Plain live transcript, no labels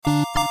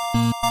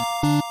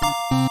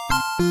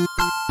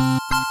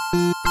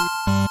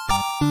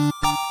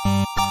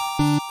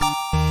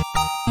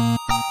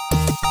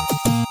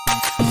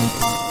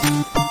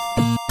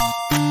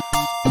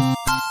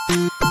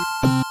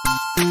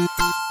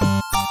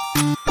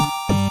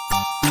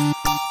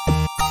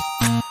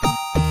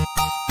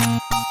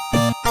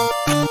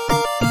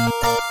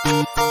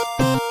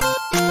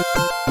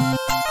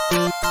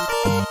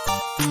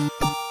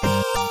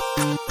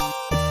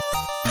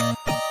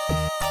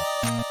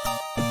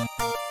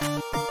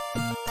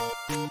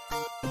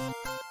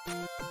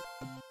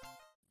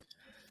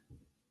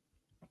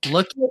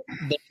Look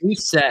at the new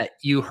set.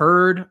 You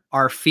heard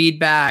our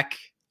feedback.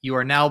 You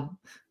are now.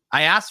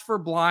 I asked for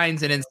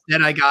blinds, and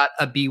instead I got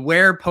a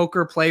Beware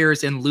Poker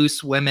Players and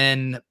Loose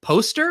Women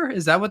poster.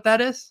 Is that what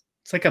that is?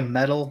 It's like a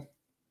metal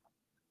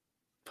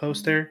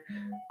poster,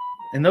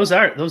 and those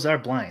are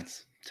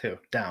blinds too.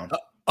 Down.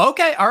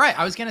 Okay, all right.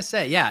 I was gonna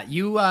say, yeah,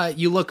 you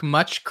look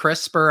much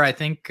crisper. I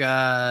think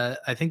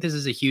this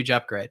is a huge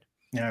upgrade.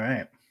 All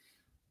right.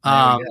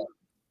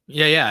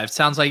 Yeah. It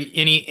sounds like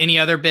any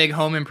other big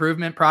home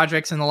improvement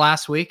projects in the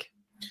last week?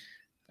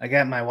 I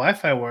got my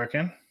Wi-Fi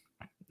working.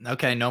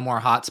 Okay, no more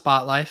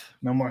hotspot life.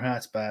 No more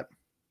hotspot.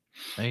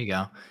 There you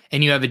go.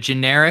 And you have a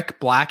generic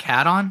black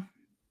hat on?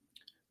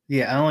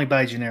 Yeah, I only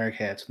buy generic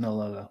hats, no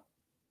logo.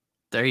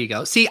 There you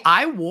go. See,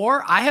 I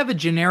have a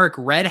generic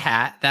red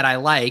hat that I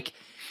like,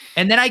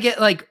 and then I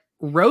get like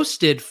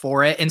roasted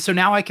for it. And so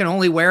now I can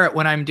only wear it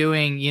when I'm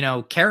doing,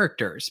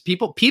 characters.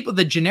 People,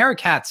 the generic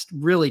hats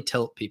really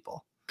tilt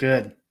people.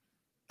 Good.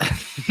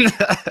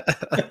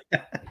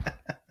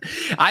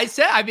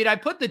 I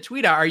put the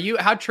tweet out.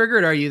 How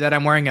triggered are you that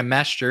I'm wearing a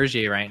mesh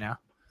jersey right now?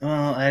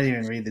 Oh, I didn't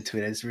even read the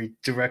tweet. I just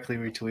directly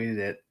retweeted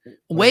it.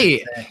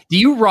 Wait, do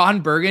you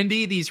Ron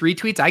Burgundy these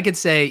retweets? I could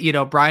say,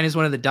 Brian is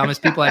one of the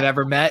dumbest people I've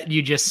ever met.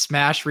 You just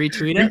smash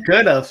retweet it. You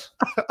could have.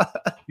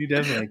 You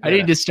definitely could. I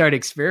need to start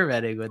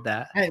experimenting with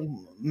that.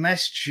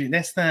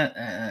 That's not.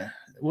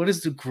 What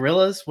is the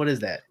Gorillas? What is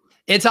that?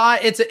 It's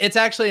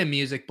actually a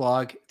music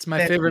blog. It's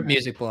my favorite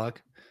music blog.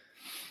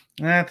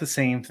 Not the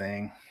same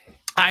thing.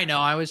 I know.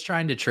 I was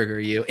trying to trigger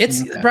you.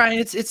 Brian.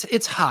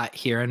 It's hot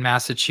here in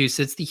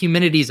Massachusetts. The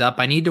humidity's up.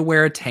 I need to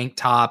wear a tank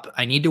top.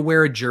 I need to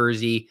wear a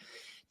jersey.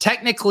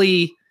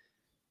 Technically,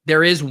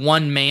 there is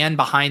one man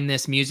behind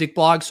this music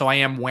blog, so I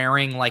am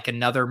wearing like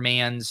another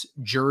man's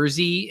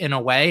jersey in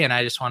a way, and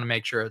I just want to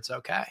make sure it's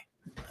okay.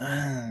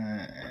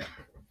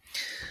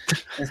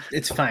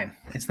 It's fine.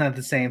 It's not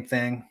the same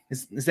thing.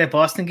 Is that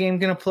Boston game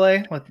gonna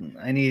play?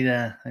 I need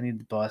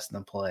the Boston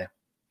to play.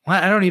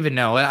 Well, I don't even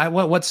know.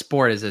 What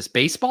sport is this?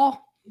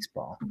 Baseball?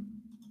 Baseball.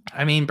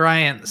 I mean,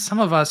 Brian, some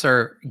of us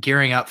are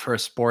gearing up for a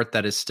sport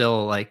that is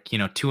still like,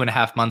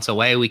 2.5 months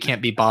away. We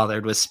can't be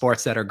bothered with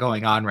sports that are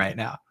going on right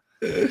now.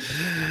 All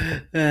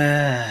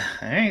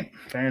right.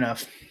 Fair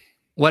enough.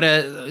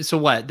 So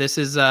what? This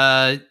is,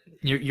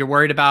 you're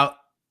worried about,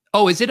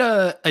 is it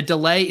a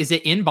delay? Is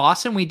it in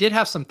Boston? We did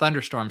have some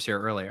thunderstorms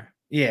here earlier.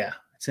 Yeah,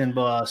 it's in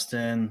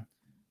Boston.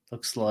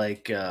 Looks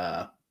like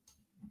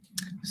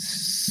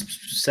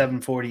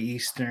 7:40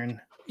 Eastern.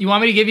 You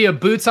want me to give you a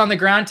boots on the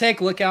ground take?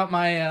 Look out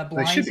my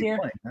blinds here.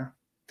 Playing, huh?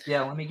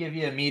 Yeah, let me give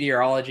you a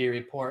meteorology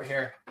report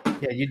here.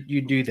 Yeah,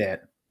 you do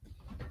that.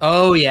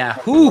 Oh yeah,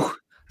 whew.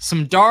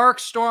 Some dark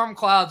storm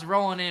clouds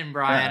rolling in,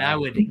 Brian. I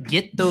would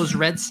get those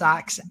Red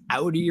Sox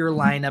out of your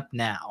lineup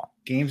now.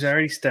 Game's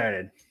already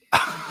started.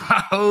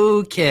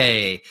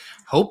 Okay.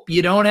 Hope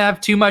you don't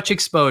have too much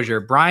exposure.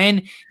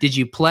 Brian, did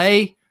you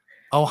play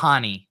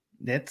Ohani?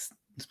 That's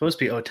supposed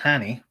to be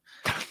Otani,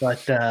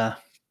 but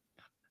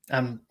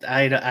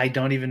I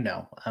don't even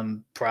know.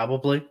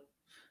 Probably.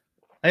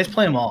 I just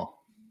play them all.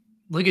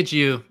 Look at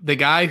you, the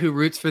guy who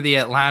roots for the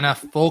Atlanta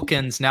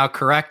Falcons, now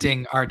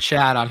correcting our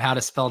chat on how to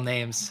spell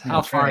names.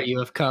 How far you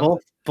have come.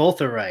 Both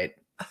are right.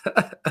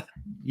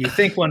 You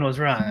think one was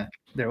wrong.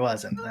 There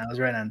wasn't. I was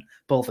right on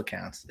both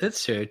accounts.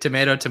 It's true.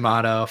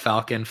 Tomato,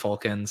 Falcon,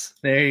 Falcons.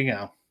 There you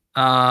go.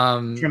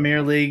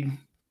 Premier League,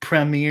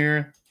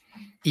 Premier.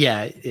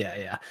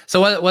 Yeah.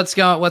 So what's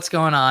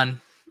going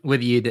on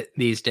with you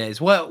these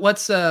days?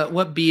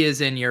 What bee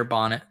is in your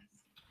bonnet?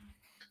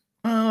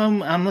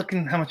 I'm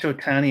looking how much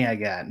Otani I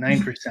got.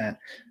 9%.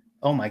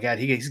 Oh my God,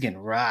 he's getting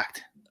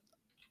rocked.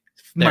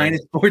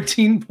 Minus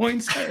 14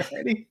 points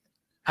already.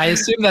 I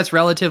assume that's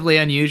relatively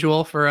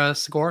unusual for a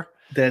score.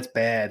 That's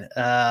bad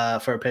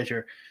for a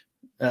pitcher.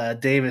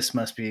 Davis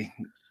must be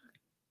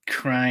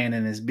crying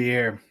in his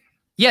beer.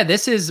 Yeah,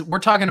 we're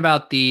talking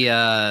about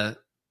the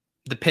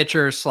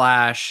pitcher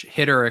 /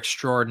 hitter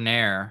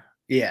extraordinaire.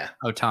 Yeah,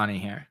 Otani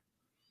here.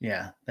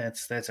 Yeah,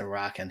 that's a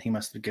rockin'. He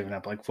must have given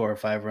up like 4 or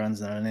 5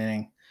 runs in an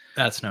inning.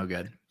 That's no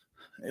good.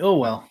 Oh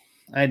well,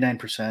 I had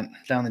 9%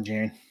 down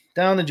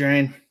the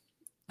drain.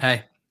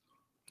 Hey,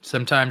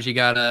 sometimes you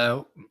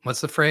gotta. What's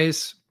the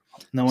phrase?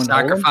 No one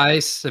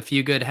sacrifice a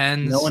few good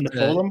hens. No one to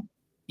fold them.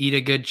 Eat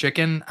a good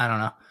chicken. I don't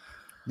know.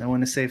 No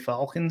one to say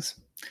Falcons.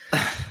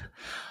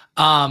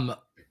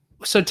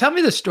 So tell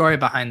me the story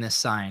behind this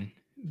sign.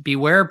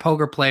 Beware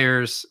poker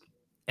players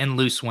and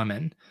loose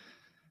women.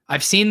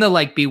 I've seen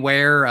the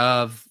beware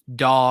of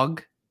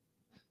dog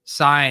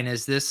sign,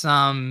 is this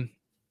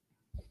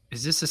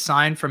a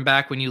sign from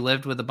back when you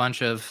lived with a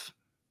bunch of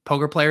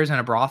poker players in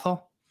a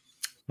brothel?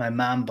 My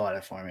mom bought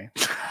it for me.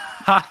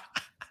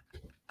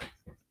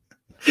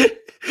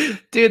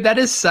 Dude, that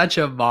is such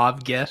a mom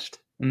gift.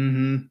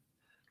 Mm-hmm.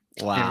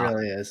 Wow. It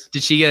really is.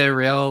 Did she get a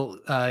real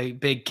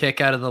big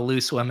kick out of the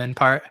loose women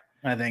part?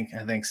 I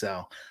think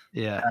so.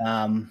 Yeah.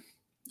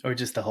 Or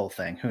just the whole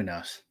thing. Who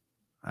knows?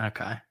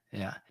 Okay.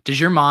 Yeah. Does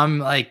your mom,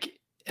 like,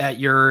 at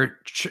your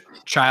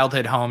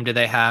childhood home, do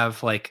they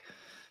have like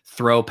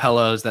throw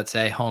pillows that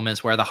say "home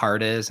is where the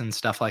heart is" and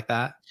stuff like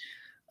that?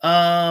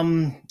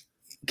 Kinda.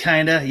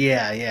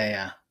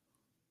 Yeah.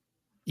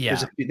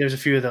 Yeah. There's a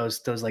few of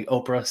those like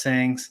Oprah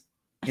sayings,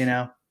 you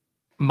know.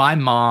 My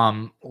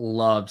mom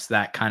loves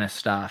that kind of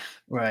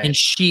stuff. Right. And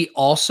she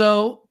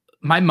also,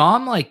 my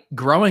mom, like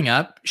growing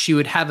up, she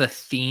would have a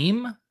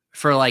theme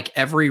for like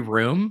every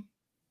room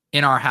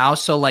in our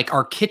house. So like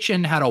our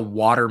kitchen had a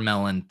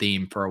watermelon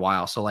theme for a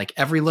while. So like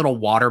every little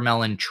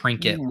watermelon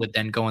trinket would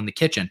then go in the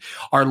kitchen.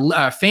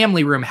 Our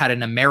family room had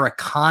an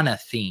Americana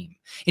theme.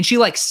 And she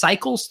like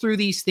cycles through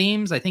these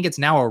themes. I think it's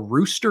now a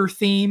rooster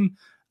theme.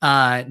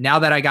 Now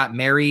that I got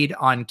married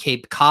on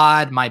Cape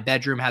Cod, my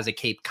bedroom has a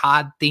Cape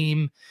Cod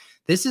theme.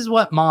 This is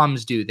what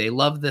moms do. They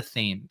love the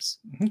themes.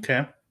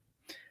 Okay.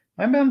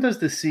 My mom does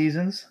the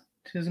seasons.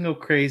 She doesn't go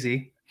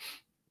crazy.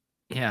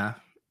 Yeah.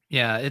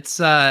 Yeah. It's,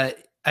 I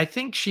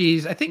think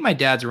my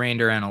dad's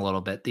reined her in a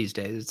little bit these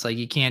days. It's like,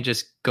 you can't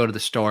just go to the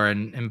store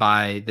and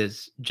buy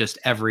this, just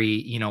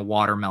every,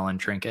 watermelon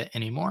trinket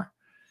anymore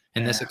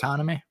in this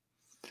economy.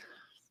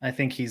 I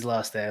think he's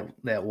lost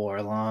that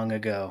war long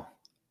ago.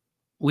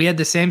 We had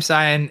the same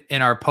sign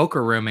in our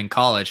poker room in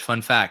college.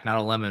 Fun fact, not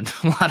a lemon.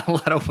 A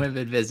lot of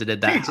women visited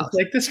that house. Just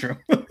like this room.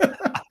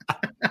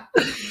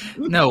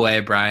 No way,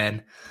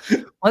 Brian.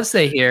 Once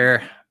they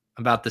hear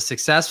about the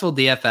successful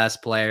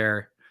DFS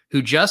player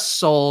who just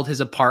sold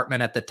his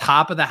apartment at the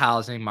top of the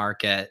housing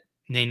market,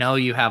 they know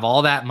you have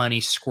all that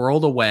money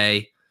squirreled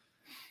away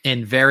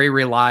in very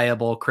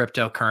reliable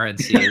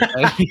cryptocurrency.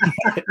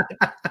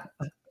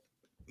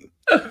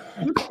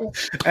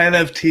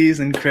 NFTs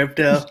and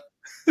crypto.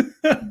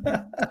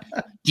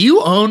 Do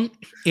you own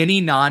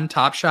any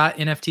non-Top Shot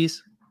NFTs?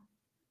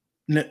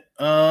 No,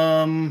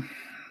 I don't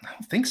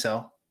think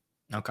so.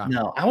 Okay.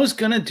 No, I was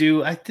gonna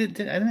do. I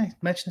didn't I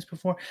mention this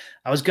before?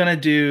 I was gonna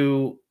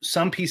do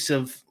some piece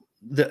of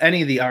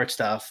any of the art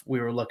stuff we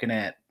were looking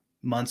at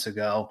months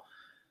ago,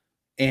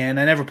 and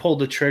I never pulled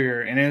the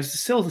trigger. And it was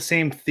still the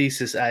same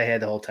thesis I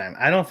had the whole time.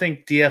 I don't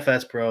think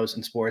DFS bros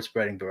and sports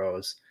betting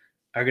bros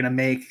are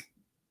gonna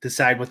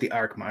decide what the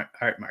art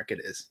market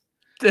is.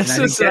 That's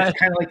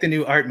kind of like the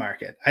new art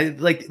market. I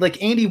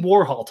like Andy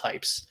Warhol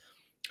types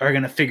are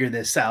gonna figure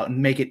this out and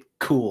make it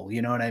cool.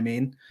 You know what I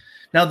mean?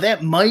 Now they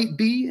might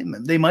be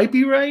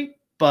right,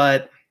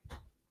 but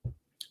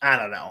I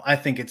don't know. I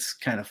think it's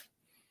kind of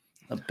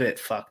a bit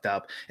fucked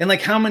up. And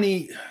like I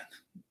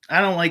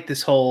don't like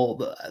this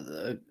whole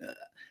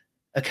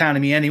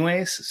economy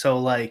anyways. So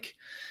like,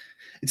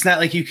 it's not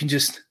like you can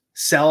just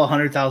sell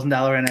 $100,000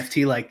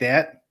 NFT like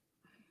that.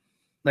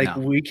 Like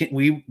no.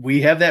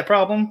 we have that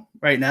problem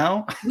right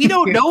now. We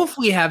don't know if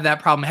we have that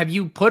problem. Have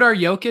you put our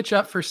Jokic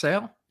up for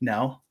sale?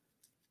 No.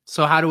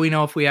 So how do we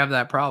know if we have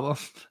that problem?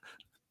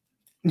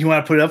 You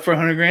want to put it up for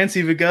 $100,000,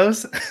 see if it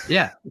goes?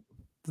 Yeah.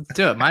 Let's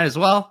do it. Might as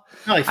well.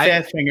 Probably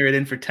fat finger it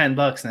in for $10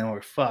 and then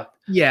we're fucked.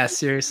 Yeah,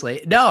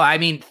 seriously. No, I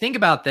mean, think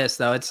about this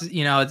though. It's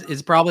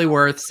it's probably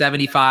worth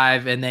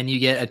 75 and then you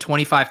get a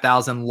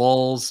 25,000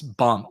 LOLs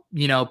bump.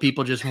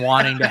 People just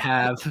wanting to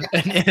have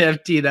an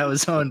NFT that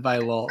was owned by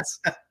LOLs.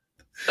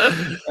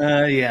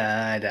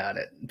 Yeah, I doubt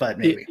it, but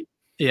maybe.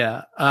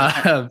 Yeah.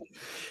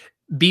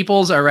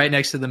 Beeples are right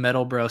next to the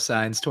metal bro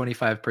signs,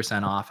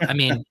 25% off. I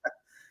mean,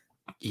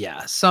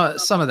 yeah, so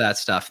some of that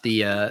stuff.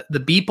 The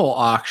Beeple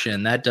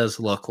auction, that does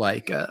look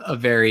like a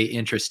very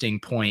interesting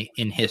point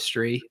in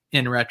history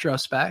in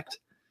retrospect.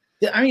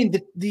 Yeah, I mean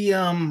the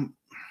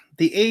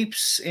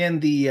apes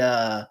and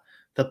the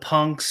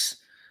punks,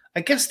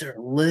 I guess they're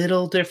a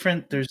little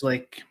different. There's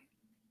like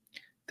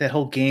that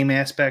whole game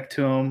aspect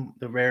to them,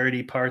 the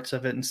rarity parts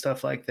of it and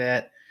stuff like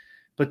that.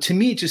 But to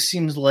me, it just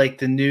seems like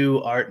the new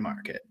art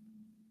market.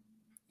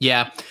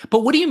 Yeah,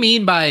 but what do you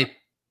mean by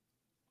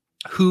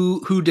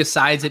who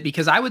decides it?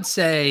 Because I would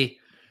say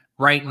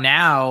right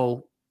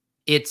now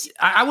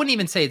I wouldn't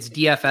even say it's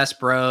DFS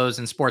bros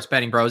and sports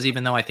betting bros,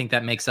 even though I think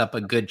that makes up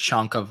a good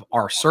chunk of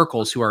our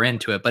circles who are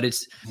into it. But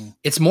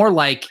it's more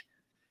like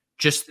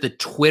just the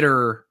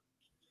Twitter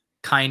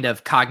kind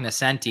of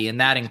cognoscenti, and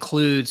that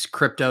includes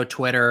crypto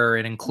Twitter.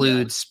 It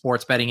includes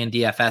sports betting and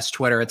DFS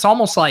Twitter. It's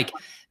almost like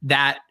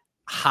that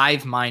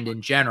hive mind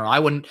in general. I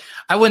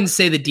wouldn't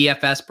say the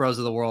DFS bros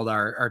of the world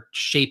are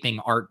shaping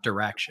art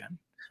direction.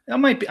 I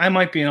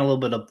might be in a little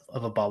bit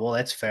of a bubble.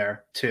 That's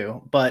fair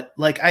too. But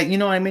like, I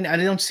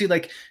don't see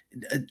like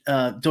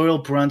Doyle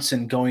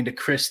Brunson going to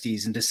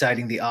Christie's and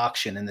deciding the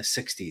auction in the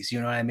 60s. You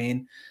know what I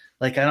mean?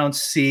 Like I don't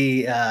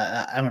see.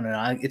 I don't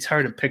know. It's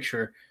hard to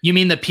picture. You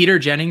mean the Peter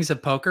Jennings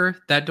of poker?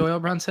 That Doyle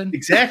Brunson?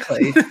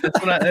 Exactly.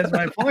 That's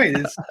my point.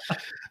 Is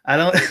I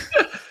don't.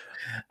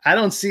 I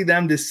don't see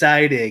them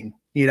deciding.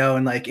 You know,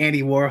 and like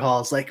Andy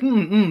Warhol's like,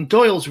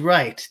 Doyle's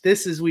right.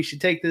 We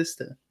should take this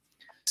to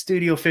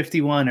Studio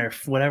 51 or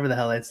whatever the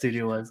hell that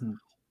studio was.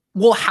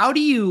 Well,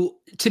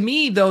 to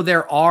me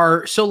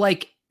though, so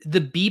like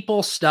the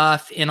Beeple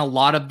stuff in a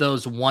lot of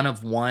those one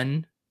of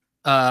one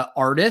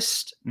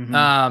artists,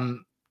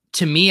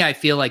 to me, I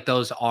feel like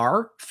those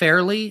are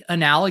fairly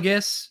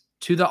analogous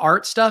to the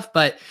art stuff,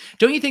 but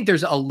don't you think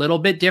there's a little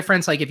bit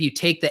difference? Like if you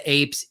take the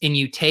apes and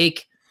you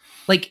take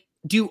like,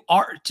 do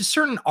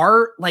certain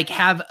art like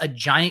have a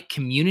giant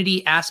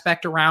community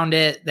aspect around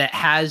it that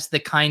has the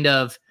kind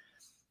of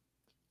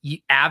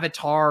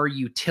avatar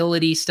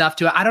utility stuff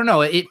to it? I don't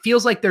know. It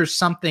feels like there's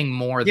something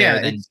more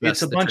there than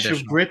it's a bunch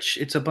of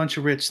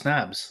rich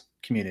snobs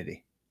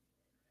community.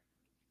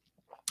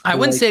 I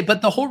wouldn't say,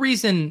 but the whole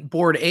reason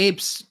Bored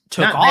Apes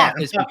took off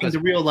is because the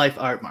real life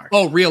art market.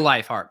 Oh, real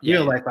life art.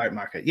 Real life art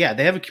market. Yeah,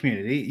 they have a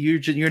community.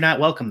 You're not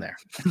welcome there.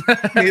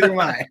 Neither am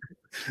I.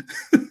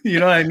 You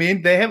know what I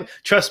mean? They have.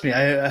 Trust me,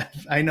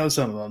 I know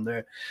some of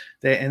them.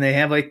 They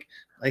have like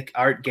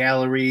art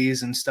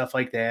galleries and stuff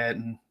like that,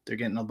 and they're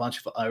getting a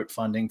bunch of art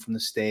funding from the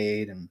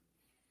state. And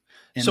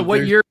so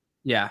what you're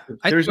I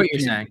see what you're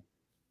saying.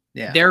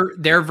 Yeah,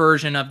 their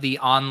version of the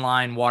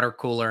online water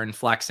cooler and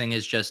flexing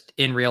is just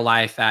in real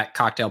life at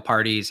cocktail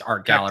parties,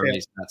 art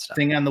galleries, that stuff.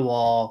 Thing on the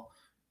wall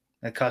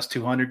that costs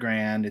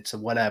 $200,000. It's a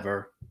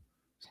whatever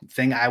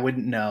thing I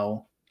wouldn't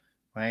know,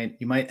 right?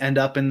 You might end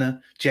up in the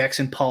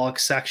Jackson Pollock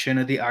section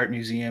of the art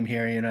museum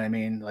here. You know what I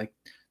mean? Like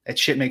that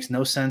shit makes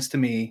no sense to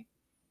me,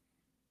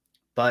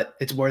 but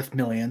it's worth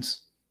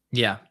millions.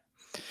 Yeah.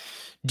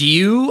 Do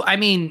you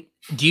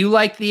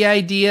like the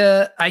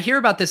idea? I hear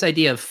about this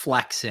idea of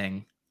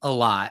flexing a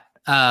lot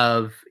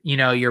of, you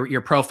know,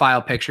 your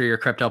profile picture, your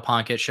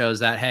CryptoPunk, it shows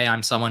that, hey,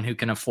 I'm someone who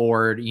can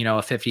afford, you know,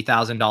 a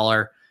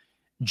 $50,000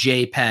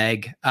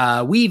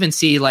 JPEG. We even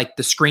see like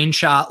the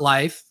screenshot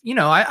life. You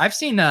know, I've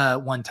seen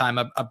one time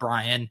a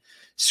Brian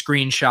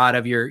screenshot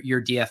of your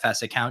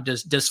DFS account.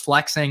 Does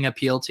flexing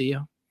appeal to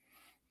you?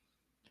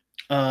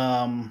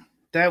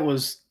 That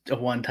was a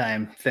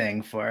one-time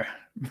thing for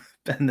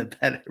Ben the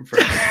Better.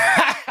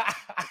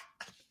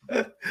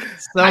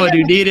 Someone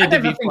who needed to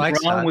be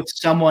flexed. Wrong with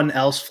someone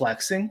else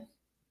flexing.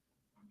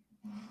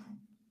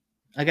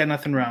 I got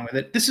nothing wrong with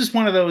it. This is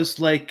one of those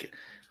like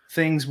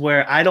things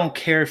where I don't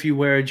care if you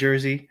wear a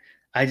jersey.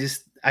 I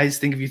just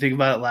think if you think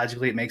about it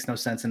logically, it makes no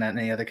sense in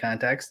any other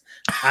context.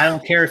 I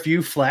don't care if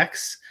you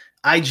flex.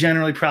 I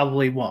generally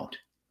probably won't.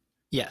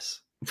 Yes.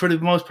 For the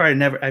most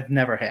part, I've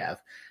never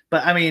have.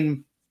 But I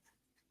mean,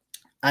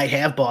 I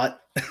have bought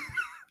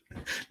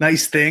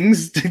nice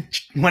things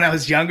when I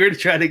was younger to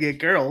try to get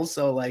girls.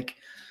 So like,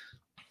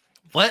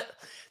 what?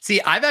 See,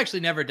 I've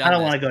actually never done. I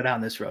don't want to go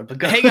down this road, but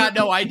go. Hang on,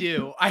 no, I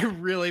do. I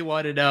really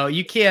want to know.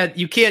 You can't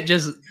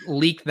just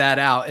leak that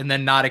out and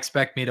then not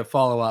expect me to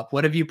follow up.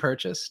 What have you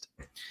purchased?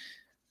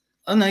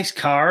 A nice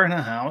car and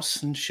a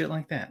house and shit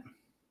like that.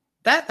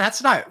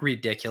 That's not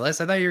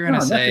ridiculous. I thought you were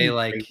gonna say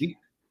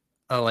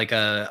like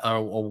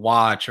a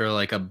watch or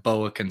like a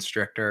boa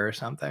constrictor or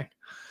something.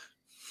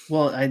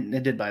 Well, I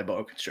did buy a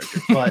boa constrictor,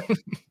 but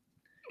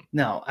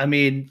no, I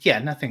mean, yeah,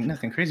 nothing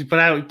crazy.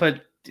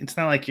 But it's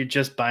not like you're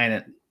just buying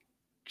it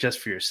just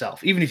for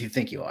yourself, even if you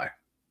think you are.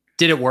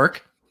 Did it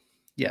work?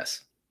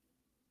 Yes.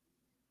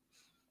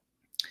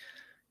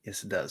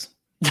 Yes, it does.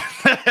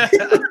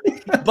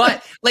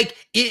 But like,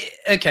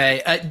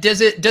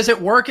 does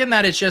it work in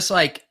that it's just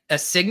like a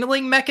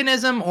signaling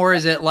mechanism, or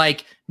is it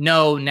like,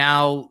 no,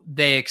 now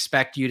they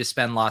expect you to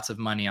spend lots of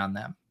money on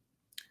them?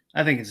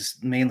 I think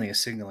it's mainly a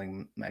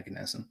signaling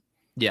mechanism.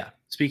 Yeah.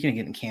 Speaking of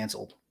getting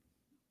canceled.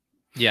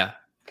 Yeah.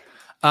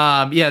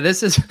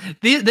 This is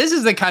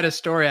the kind of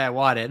story I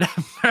wanted.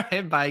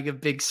 I'm buying a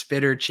big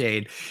spinner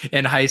chain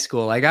in high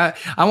school. Like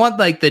I want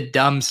like the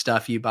dumb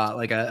stuff you bought,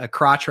 like a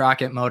crotch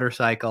rocket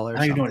motorcycle or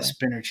something. I don't even know what a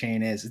spinner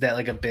chain is. Is that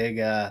like a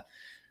big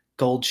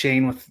gold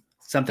chain with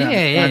something on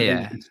the front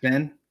yeah. You can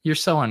spin? You're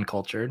so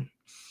uncultured.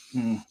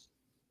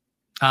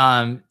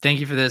 Thank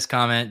you for this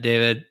comment,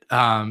 David.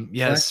 Yes.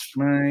 That's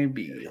my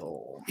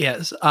beehole.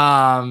 Yes.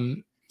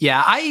 I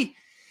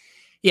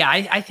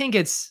think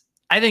it's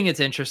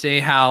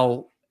interesting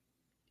how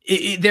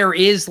there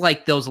is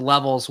like those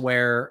levels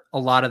where a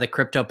lot of the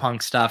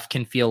CryptoPunk stuff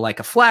can feel like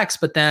a flex,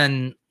 but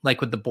then like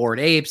with the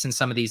Bored Apes and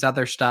some of these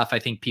other stuff, I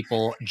think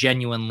people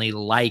genuinely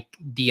like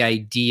the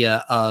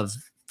idea of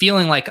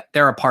feeling like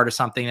they're a part of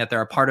something, that they're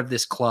a part of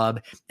this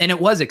club. And it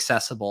was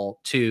accessible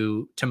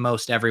to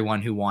most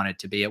everyone who wanted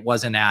to be. It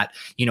wasn't at,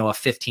 a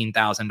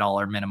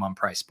 $15,000 minimum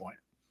price point.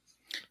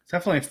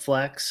 Definitely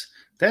flex.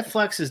 That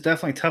flex is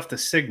definitely tough to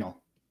signal.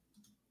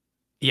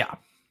 Yeah.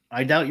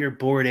 I doubt your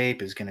Bored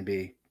Ape is going to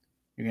be,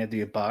 you're going to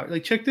do a bar.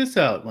 Like, check this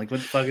out. Like, what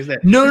the fuck is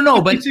that?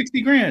 No, but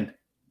 $60,000.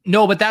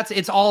 No, but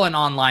it's all an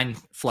online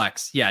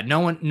flex. Yeah. No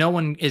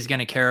one is going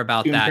to care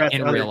about that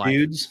in real life.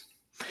 Dudes?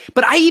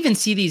 But I even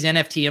see these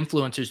NFT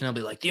influencers and they'll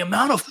be like, the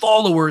amount of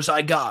followers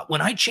I got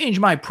when I changed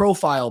my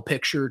profile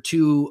picture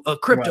to a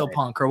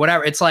CryptoPunk or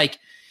whatever. It's like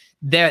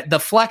the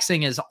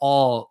flexing is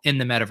all in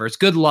the metaverse.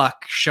 Good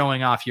luck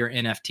showing off your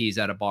NFTs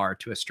at a bar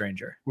to a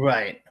stranger.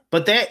 Right.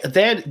 But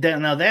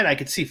that I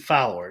could see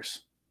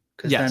followers.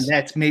 Because then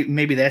that's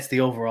maybe that's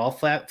the overall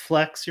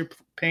flex you're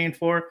paying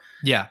for.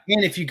 Yeah.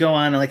 And if you go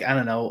on like, I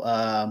don't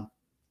know,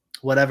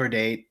 whatever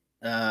date,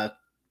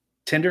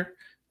 Tinder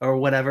or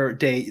whatever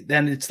date,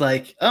 then it's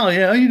like, oh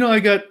yeah, I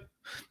got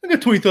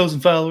 20,000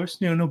 followers.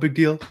 No big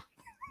deal.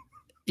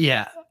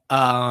 Yeah.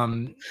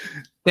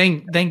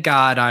 Thank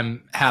God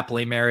I'm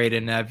happily married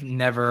and I've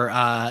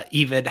never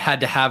even had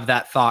to have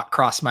that thought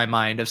cross my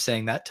mind of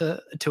saying that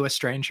to a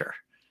stranger.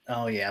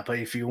 Oh yeah, but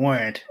if you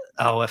weren't.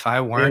 Oh, if I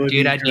weren't,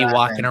 dude, I'd be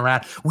walking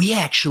around. We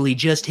actually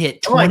just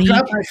hit 20. I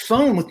dropped my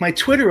phone with my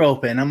Twitter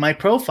open on my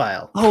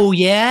profile. Oh,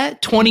 yeah?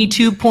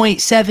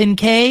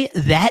 22.7K?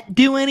 That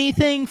do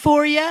anything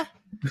for you?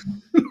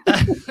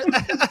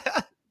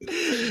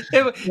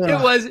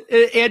 It was,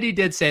 Andy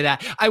did say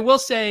that. I will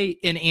say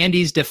in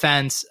Andy's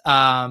defense,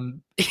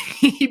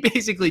 he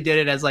basically did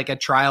it as like a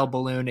trial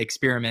balloon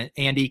experiment.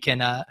 Andy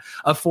can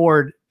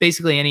afford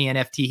basically any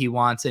NFT he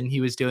wants, and he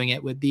was doing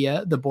it with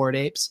the Bored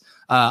Apes.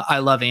 I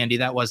love Andy.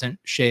 That wasn't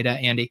shade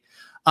at Andy.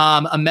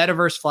 A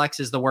metaverse flex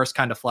is the worst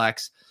kind of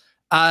flex.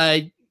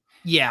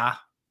 Yeah.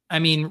 I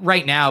mean,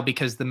 right now,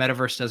 because the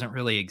metaverse doesn't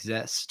really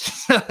exist.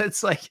 So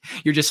it's like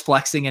you're just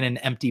flexing in an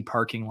empty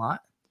parking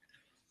lot.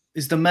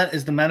 Is the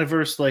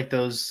metaverse like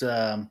those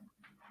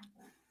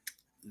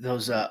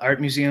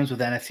art museums with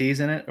NFTs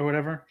in it or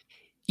whatever?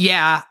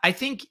 Yeah, I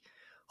think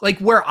like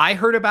where I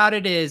heard about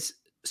it is,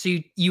 so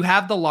you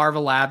have the Larva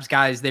Labs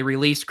guys, they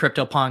released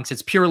CryptoPunks.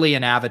 It's purely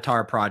an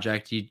avatar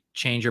project. You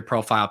change your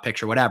profile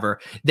picture, whatever.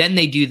 Then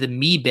they do the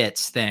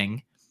MeBits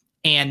thing.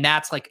 And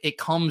that's like, it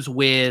comes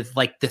with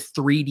like the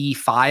 3D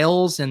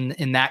files and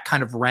that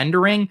kind of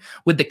rendering,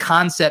 with the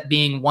concept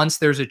being once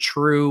there's a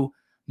true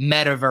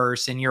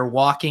metaverse and you're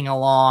walking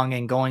along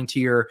and going to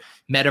your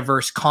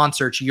metaverse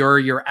concerts, you're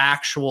your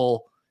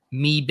actual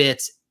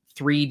MeBits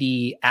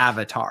 3D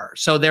avatar.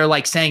 So they're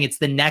like saying it's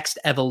the next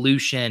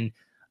evolution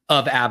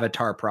of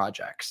avatar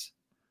projects.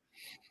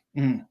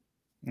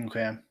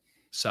 Okay.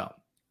 So.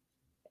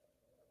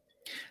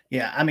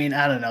 Yeah. I mean,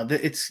 I don't know.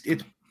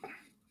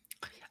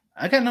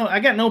 I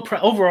got no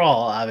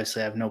overall,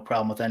 obviously I have no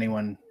problem with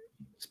anyone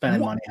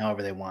spending money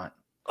however they want.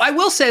 I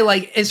will say,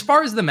 like, as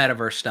far as the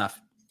metaverse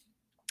stuff,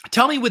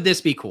 tell me, would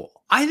this be cool?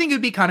 I think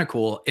it'd be kind of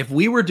cool if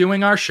we were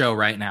doing our show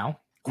right now,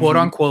 quote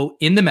unquote,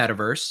 in the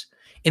metaverse,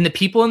 and the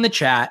people in the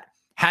chat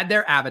had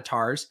their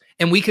avatars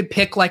and we could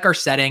pick like our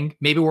setting.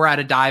 Maybe we're at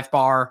a dive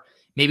bar.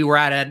 Maybe we're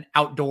at an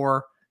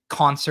outdoor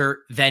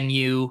concert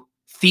venue,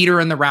 theater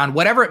in the round,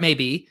 whatever it may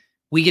be.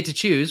 We get to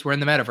choose. We're in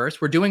the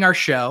metaverse. We're doing our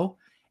show.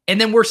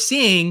 And then we're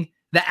seeing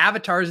the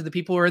avatars of the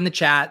people who are in the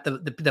chat,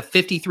 the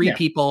 53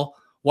 people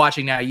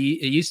watching now. It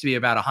used to be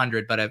about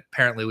 100, but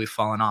apparently we've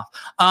fallen off.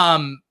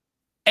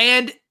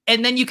 And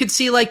then you could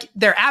see like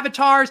their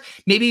avatars.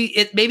 Maybe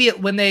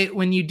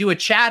when you do a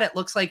chat, it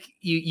looks like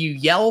you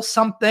yell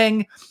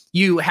something.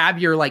 You have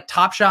your like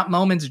Top Shot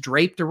moments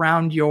draped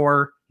around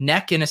your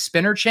neck in a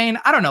spinner chain.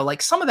 I don't know.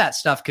 Like some of that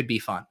stuff could be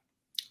fun.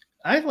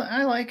 I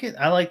like it.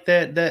 I like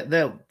that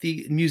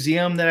the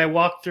museum that I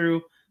walked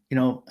through,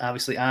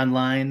 obviously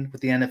online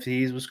with the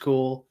NFTs was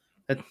cool.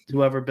 That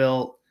whoever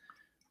built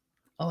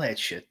all that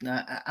shit.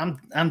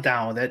 I'm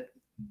down with it.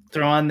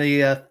 Throw on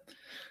the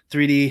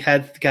 3D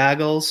head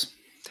goggles.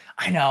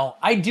 I know.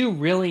 I do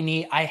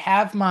really I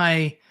have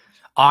my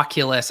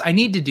Oculus. I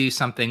need to do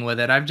something with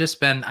it. I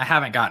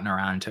haven't gotten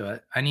around to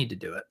it. I need to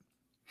do it.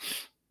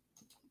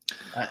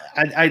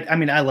 I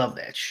mean, I love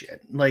that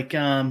shit. Like,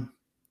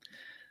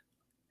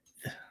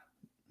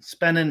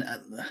 spending,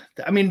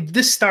 I mean,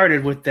 this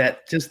started with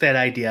that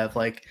idea of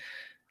like,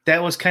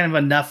 that was kind of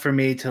enough for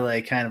me to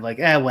like, kind of like,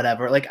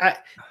 whatever. Like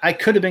I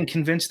could have been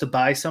convinced to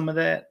buy some of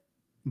that,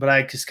 but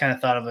I just kind of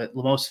thought of it.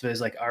 Most of it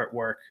is like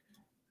artwork,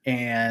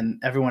 and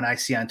everyone I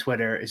see on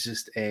Twitter is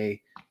just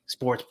a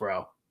sports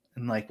bro.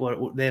 And like,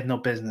 what they have no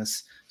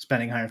business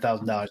spending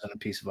 $100,000 on a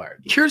piece of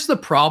art. Here's the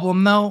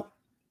problem though.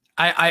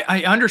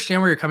 I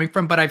understand where you're coming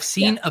from, but I've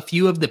seen a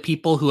few of the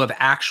people who have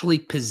actually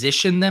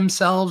positioned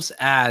themselves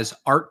as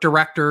art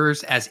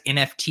directors, as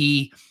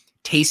NFT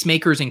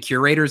tastemakers and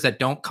curators that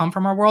don't come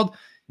from our world.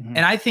 Mm-hmm.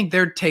 And I think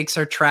their takes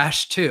are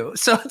trash too.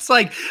 So it's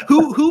like,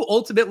 who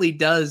ultimately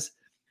does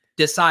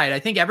decide? I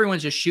think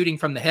everyone's just shooting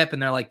from the hip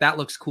and they're like, that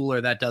looks cool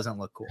or that doesn't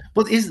look cool.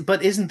 But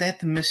isn't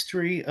that the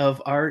mystery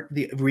of art,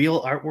 the real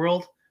art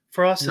world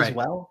for us as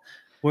well?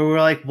 Where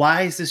we're like,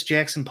 why is this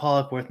Jackson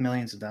Pollock worth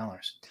millions of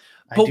dollars?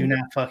 I do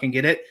not fucking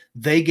get it.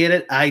 They get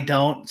it. I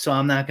don't. So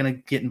I'm not going to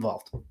get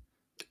involved.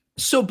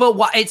 So, but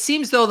why it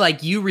seems though,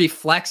 like you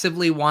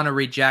reflexively want to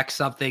reject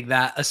something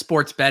that a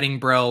sports betting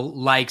bro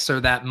likes, or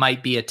that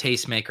might be a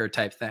tastemaker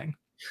type thing.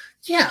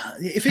 Yeah.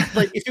 If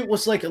it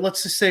was like,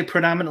 let's just say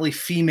predominantly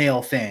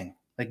female thing,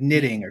 like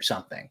knitting or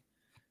something.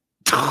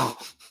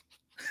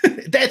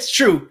 That's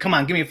true. Come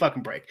on, give me a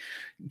fucking break.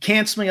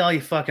 Cancel me all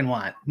you fucking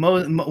want.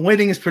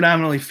 Winning is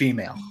predominantly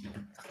female.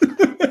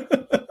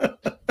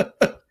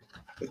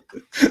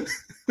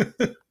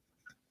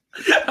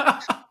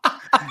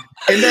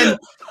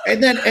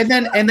 and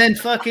then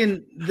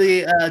fucking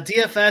the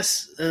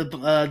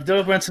DFS,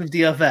 Doyle Brunson of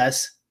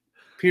DFS,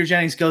 Peter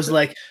Jennings goes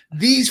like,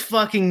 these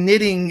fucking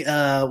knitting,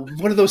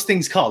 what are those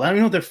things called? I don't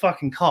even know what they're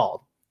fucking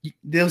called.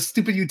 Those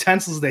stupid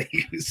utensils they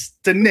use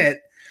to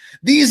knit.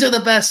 These are the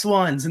best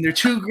ones, and they're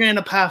 $2,000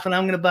 a pop, and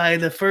I'm going to buy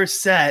the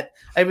first set.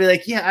 I'd be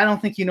like, yeah, I don't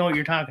think you know what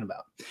you're talking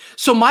about.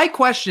 So my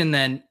question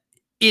then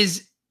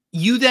is,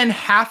 you then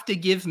have to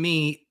give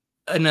me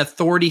an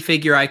authority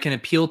figure I can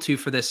appeal to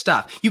for this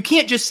stuff. You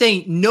can't just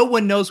say no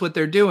one knows what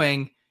they're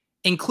doing,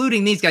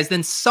 including these guys.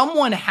 Then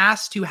someone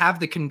has to have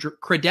the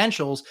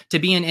credentials to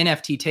be an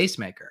NFT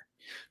tastemaker.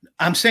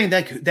 I'm saying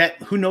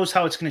that who knows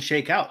how it's going to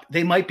shake out.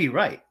 They might be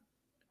right.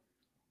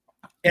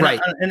 And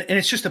right. And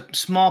it's just a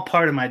small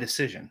part of my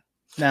decision.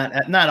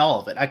 Not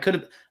all of it. I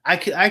could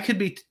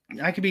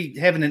be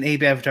having an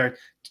Abe Avatar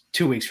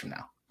 2 weeks from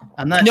now.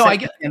 I'm not. No,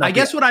 I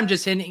guess what I'm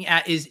just hinting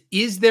at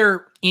is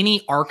there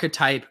any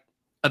archetype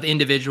of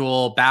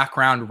individual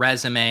background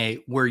resume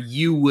where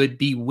you would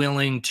be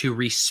willing to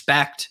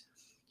respect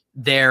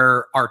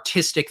their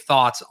artistic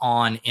thoughts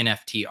on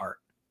NFT art?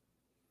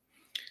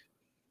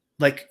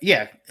 Like,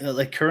 yeah,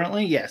 like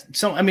currently, yes.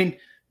 So, I mean,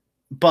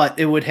 but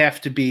it would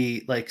have to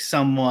be like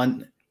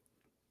someone,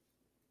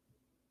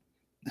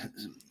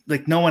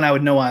 like no one I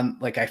would know on,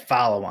 like I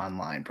follow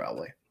online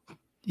probably.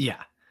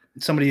 Yeah.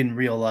 Somebody in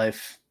real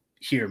life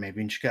here, maybe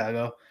in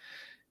Chicago.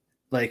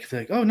 Like,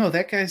 oh no,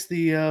 that guy's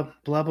the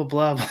blah, blah,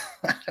 blah.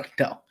 I don't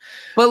know.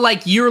 But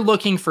like, you're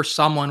looking for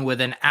someone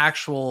with an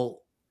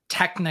actual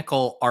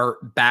technical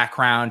art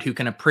background who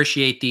can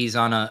appreciate these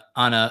on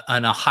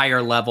a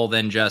higher level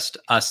than just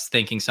us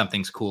thinking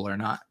something's cool or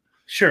not.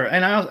 Sure.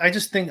 And I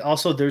just think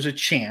also there's a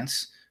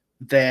chance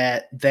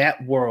that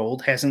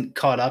world hasn't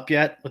caught up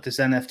yet with this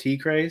NFT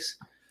craze,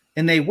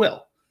 and they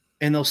will.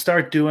 And they'll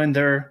start doing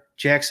their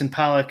Jackson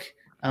Pollock,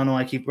 I don't know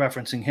why I keep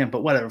referencing him,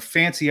 but whatever,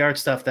 fancy art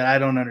stuff that I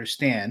don't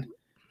understand.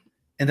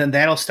 And then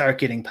that'll start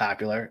getting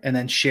popular and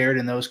then shared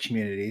in those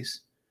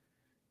communities.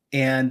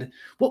 And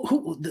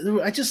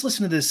I just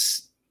listened to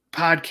this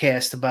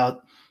podcast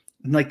about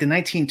like the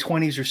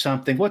 1920s or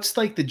something. What's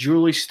like the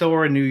jewelry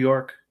store in New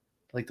York?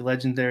 Like the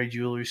legendary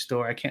jewelry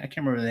store. I can't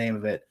remember the name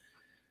of it.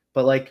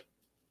 But like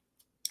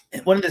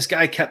one of this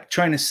guy kept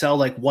trying to sell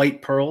like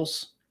white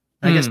pearls.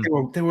 I guess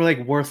they were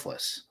like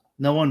worthless.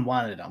 No one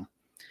wanted them.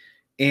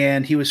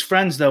 And he was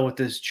friends though with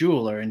this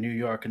jeweler in New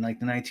York in like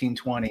the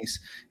 1920s.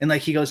 And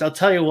like he goes, I'll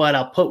tell you what,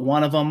 I'll put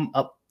one of them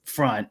up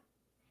front.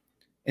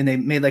 And they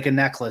made like a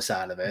necklace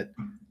out of it.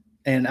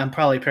 And I'm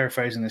probably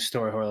paraphrasing this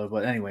story horribly,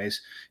 but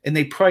anyways, and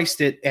they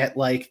priced it at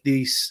like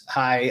these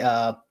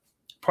high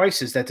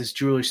prices that this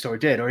jewelry store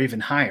did, or even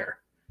higher,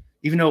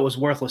 even though it was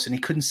worthless and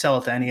he couldn't sell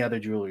it to any other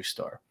jewelry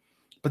store.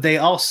 But they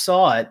all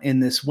saw it in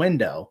this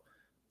window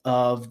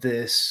of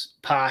this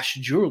posh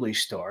jewelry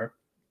store,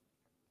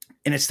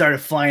 and it started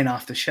flying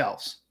off the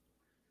shelves.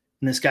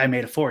 And this guy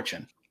made a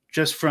fortune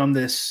just from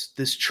this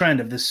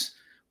trend of this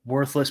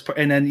worthless.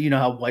 And then you know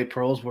how white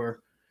pearls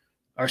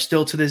are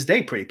still to this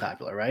day pretty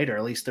popular, right? Or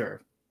at least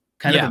they're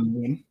kind of a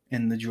meme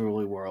in the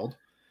jewelry world,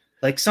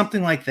 like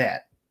something like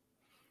that.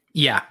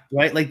 Yeah.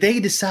 Right. Like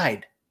they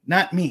decide,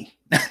 not me,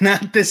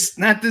 not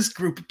this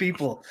group of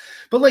people.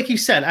 But like you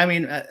said, I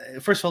mean,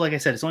 first of all, like I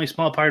said, it's only a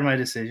small part of my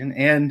decision,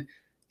 and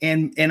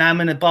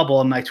I'm in a bubble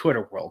in my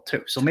Twitter world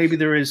too. So maybe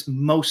there is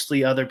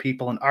mostly other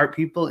people and art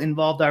people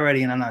involved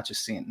already, and I'm not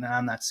seeing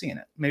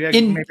it. Maybe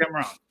I'm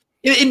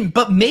wrong.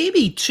 But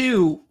maybe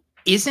too,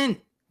 isn't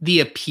the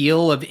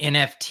appeal of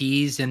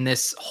NFTs and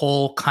this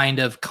whole kind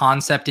of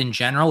concept in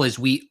general is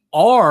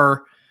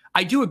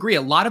I do agree.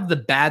 A lot of the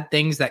bad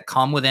things that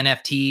come with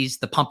NFTs,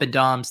 the pump and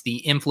dumps,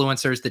 the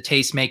influencers, the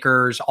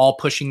tastemakers, all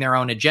pushing their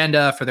own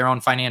agenda for their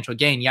own financial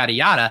gain, yada,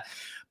 yada.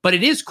 But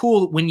it is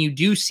cool when you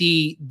do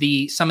see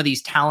some of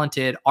these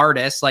talented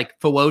artists, like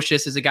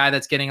Fewocious is a guy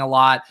that's getting a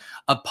lot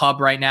of pub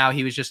right now.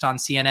 He was just on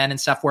CNN and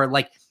stuff where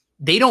like,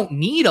 they don't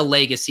need a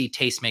legacy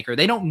tastemaker.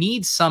 They don't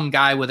need some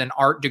guy with an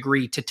art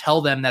degree to tell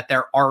them that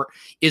their art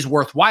is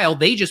worthwhile.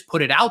 They just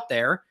put it out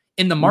there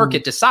and the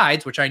market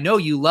decides, which I know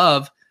you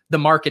love the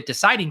market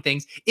deciding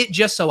things. It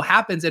just so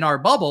happens in our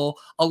bubble,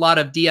 a lot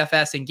of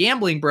DFS and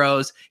gambling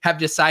bros have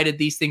decided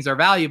these things are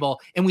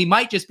valuable. And we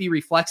might just be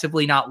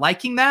reflexively not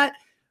liking that,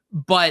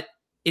 but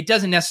it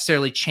doesn't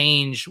necessarily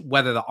change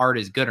whether the art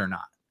is good or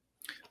not.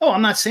 Oh,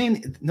 I'm not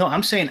saying, no,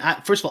 I'm saying,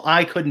 first of all,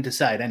 I couldn't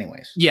decide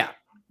anyways. Yeah.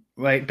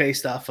 Right,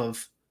 based off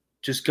of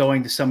just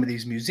going to some of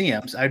these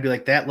museums, I'd be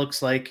like, that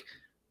looks like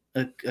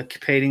a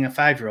painting a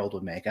 5-year-old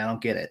would make. I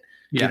don't get it.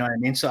 Yeah. You know what I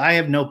mean? So I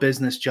have no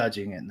business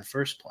judging it in the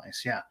first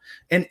place. Yeah,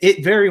 and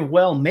it very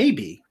well may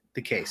be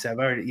the case. I've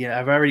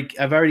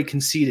already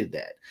conceded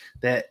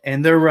that,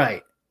 and they're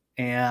right,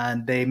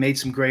 and they made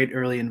some great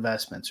early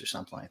investments or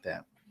something like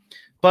that.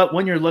 But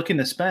when you're looking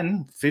to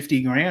spend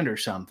 $50,000 or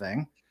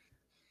something,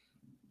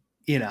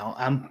 you know,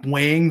 I'm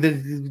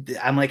weighing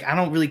I'm like, I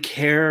don't really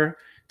care.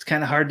 It's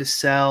kind of hard to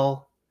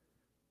sell.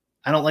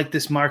 I don't like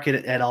this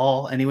market at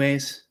all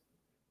anyways.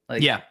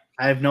 Like, Yeah.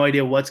 I have no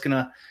idea what's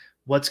gonna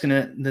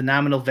the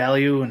nominal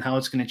value and how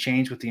it's gonna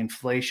change with the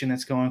inflation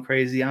that's going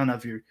crazy. I don't know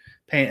if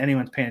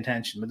anyone's paying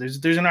attention, but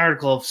there's an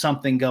article of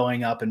something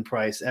going up in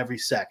price every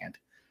second.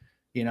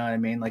 You know what I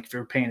mean? Like if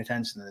you're paying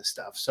attention to this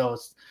stuff. So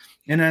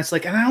it's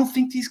like, and I don't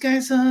think these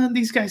guys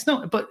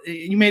know. But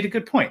you made a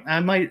good point. I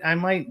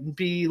might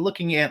be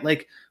looking at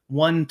like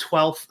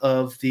 1/12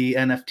 of the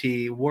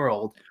NFT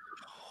world,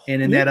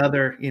 and in that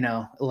other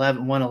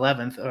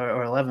 1/11th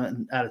or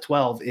 11 out of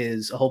 12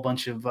 is a whole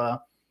bunch of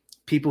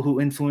people who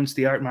influence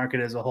the art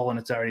market as a whole, and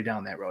it's already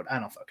down that road. I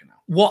don't fucking know.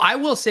 Well, I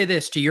will say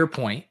this to your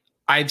point.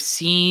 I've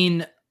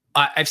seen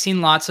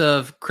lots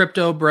of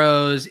crypto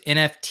bros,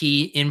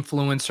 NFT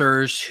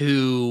influencers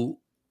who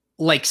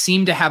like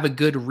seem to have a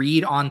good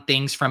read on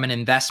things from an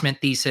investment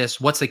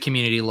thesis. What's the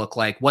community look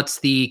like?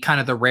 What's the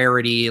kind of the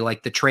rarity,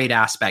 like the trade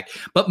aspect?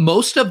 But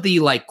most of the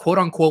like quote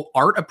unquote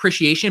art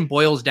appreciation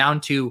boils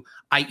down to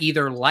I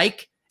either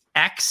like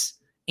X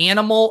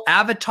animal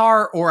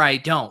avatar or I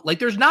don't. Like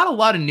there's not a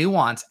lot of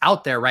nuance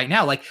out there right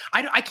now. Like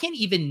I can't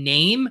even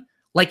name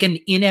like an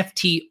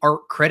NFT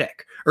art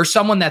critic or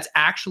someone that's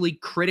actually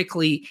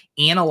critically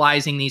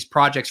analyzing these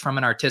projects from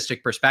an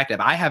artistic perspective.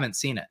 I haven't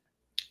seen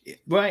it.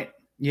 Right.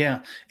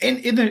 Yeah.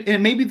 And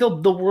maybe the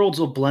worlds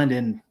will blend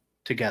in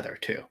together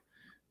too,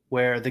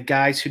 where the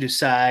guys who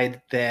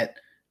decide that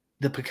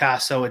the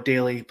Picasso at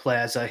Daily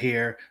Plaza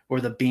here or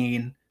the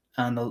Bean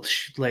on the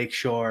lake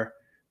shore,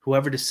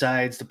 whoever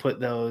decides to put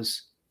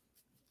those,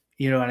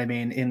 you know what I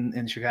mean,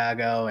 in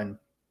Chicago and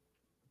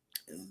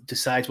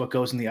decides what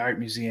goes in the art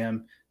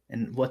museum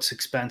and what's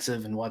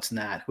expensive and what's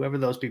not, whoever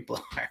those people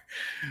are,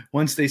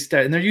 once they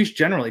start, and they're usually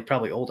generally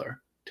probably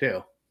older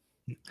too.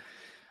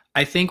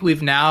 I think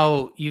you've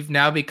now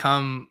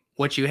become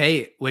what you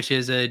hate, which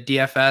is a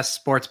DFS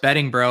sports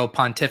betting bro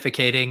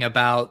pontificating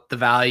about the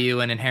value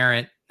and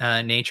inherent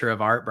nature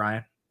of art,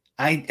 Brian.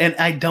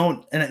 I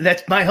don't, and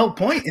that's my whole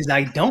point is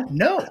I don't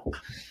know.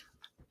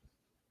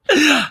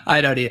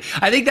 I don't either.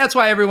 I think that's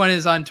why everyone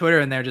is on Twitter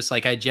and they're just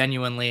like, I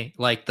genuinely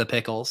like the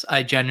pickles.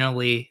 I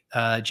genuinely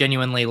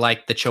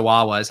like the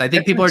chihuahuas. I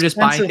think people are just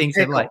buying things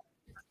that like.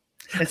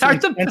 It's an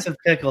expensive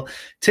pickle.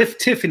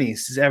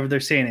 Tiffany's is ever they're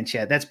saying in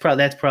chat. That's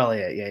probably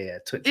it. Yeah.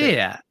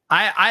 Yeah.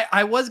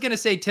 I was gonna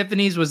say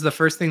Tiffany's was the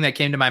first thing that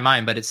came to my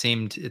mind, but it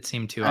seemed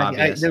too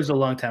obvious. There was a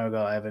long time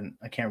ago.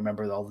 I can't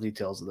remember all the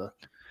details of the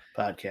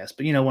podcast,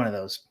 but one of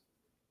those.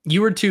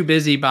 You were too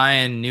busy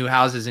buying new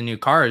houses and new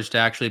cars to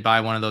actually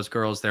buy one of those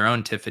girls their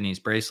own Tiffany's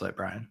bracelet,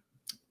 Brian.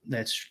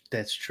 That's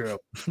true.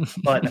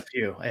 But a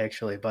few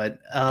actually. But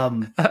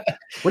what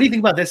do you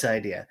think about this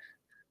idea?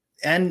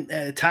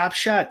 And Top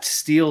Shot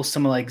steals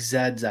some of like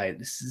Zed's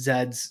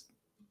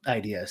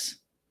ideas,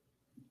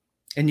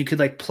 and you could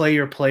like play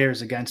your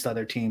players against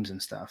other teams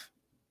and stuff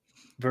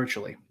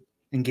virtually,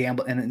 and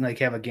gamble and like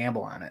have a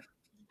gamble on it.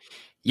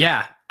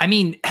 Yeah, I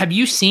mean, have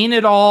you seen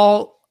it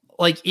all?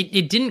 Like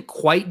it didn't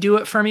quite do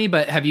it for me,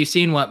 but have you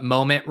seen what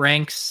Moment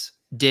Ranks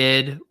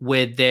did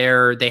with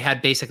they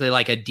had basically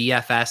like a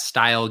DFS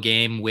style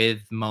game with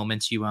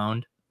moments you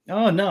owned?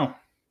 Oh no.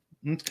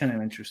 That's kind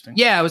of interesting.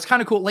 Yeah, it was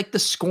kind of cool. Like the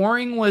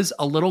scoring was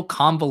a little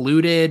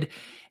convoluted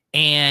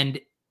and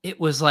it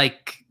was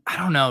like, I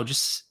don't know,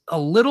 just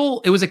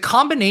it was a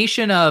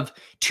combination of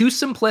too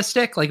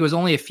simplistic. Like it was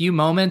only a few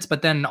moments,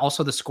 but then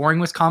also the scoring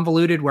was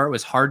convoluted where it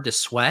was hard to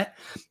sweat,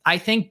 I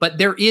think. But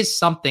there is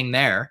something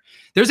there.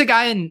 There's a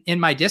guy in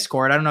my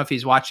Discord. I don't know if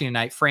he's watching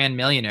tonight, Fran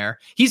Millionaire.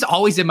 He's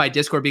always in my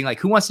Discord being like,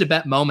 who wants to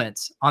bet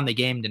moments on the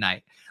game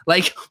tonight?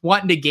 Like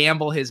wanting to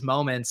gamble his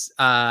moments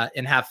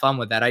and have fun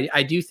with that.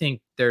 I do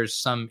think there's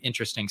some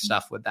interesting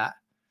stuff with that.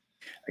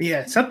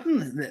 Yeah,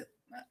 something that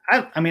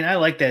I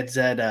like that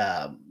Zed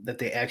that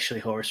they actually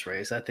horse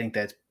race. I think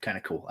that's kind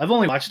of cool. I've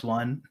only watched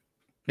one,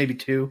 maybe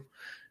two.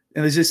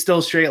 And is it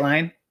still straight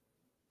line?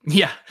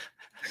 Yeah,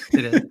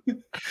 it is.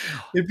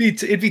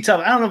 It'd be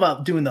tough. I don't know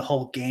about doing the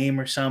whole game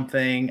or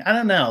something. I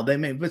don't know.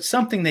 But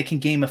something they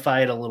can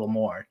gamify it a little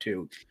more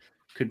too.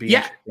 Could be.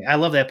 Yeah, I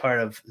love that part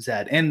of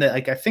Zed, and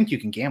I think you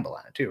can gamble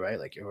on it too, right?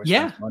 Like your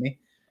horse money.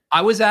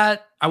 I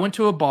went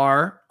to a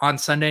bar on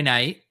Sunday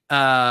night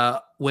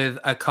with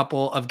a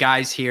couple of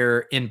guys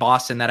here in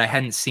Boston that I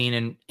hadn't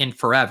seen in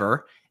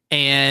forever,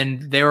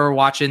 and they were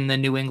watching the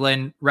New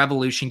England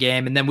Revolution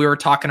game, and then we were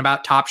talking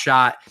about Top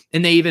Shot,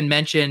 and they even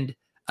mentioned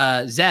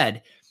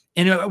Zed,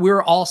 and we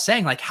were all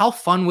saying like, how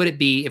fun would it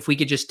be if we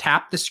could just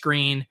tap the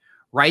screen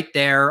right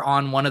there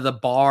on one of the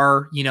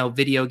bar,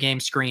 video game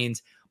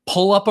screens.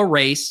 Pull up a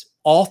race.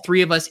 All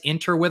three of us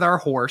enter with our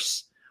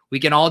horse. We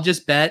can all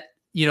just bet,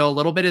 a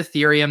little bit of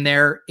Ethereum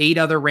there. 8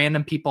 other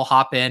random people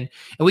hop in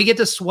and we get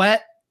to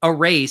sweat a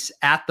race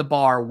at the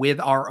bar with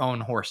our own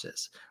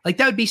horses. Like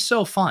that would be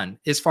so fun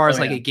as far as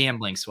a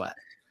gambling sweat.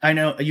 I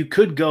know you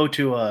could go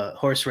to a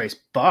horse race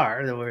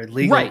bar that were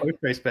legal horse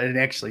race, but didn't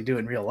actually do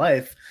it in real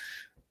life.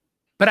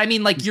 But I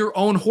mean like your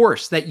own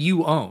horse that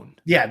you own.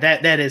 Yeah,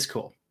 that is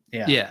cool.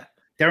 Yeah. Yeah.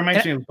 That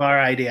reminds me of a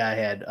bar idea I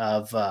had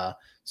of,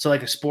 so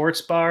like a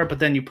sports bar, but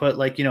then you put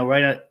like,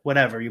 right at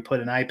whatever, you put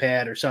an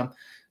iPad or some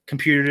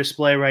computer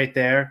display right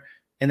there.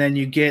 and then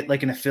you get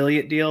like an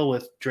affiliate deal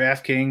with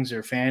DraftKings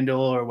or FanDuel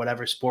or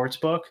whatever sports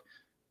book,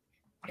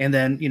 and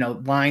then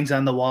lines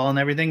on the wall and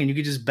everything, and you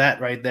could just bet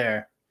right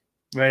there,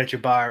 right at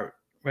your bar,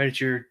 right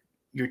at your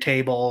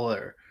table,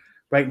 or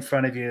right in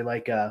front of you,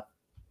 like a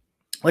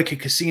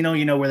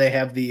casino, where they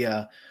have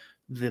the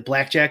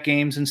blackjack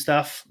games and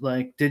stuff,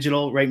 like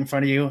digital right in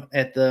front of you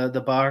at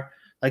the bar,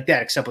 like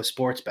that, except with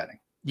sports betting.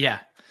 Yeah.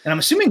 And I'm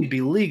assuming it'd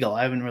be legal.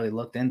 I haven't really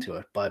looked into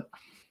it, but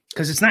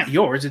because it's not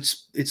yours,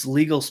 it's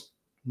legal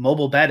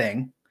mobile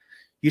betting.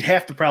 You'd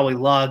have to probably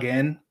log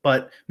in,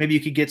 but maybe you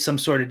could get some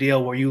sort of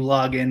deal where you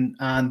log in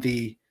on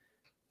the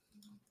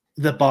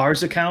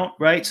bar's account,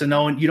 right? So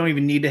you don't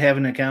even need to have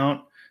an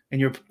account, and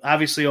you're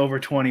obviously over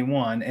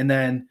 21. And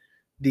then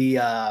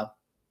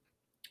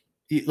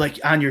like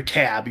on your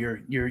tab,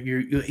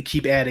 you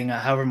keep adding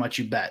however much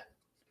you bet.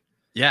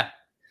 Yeah,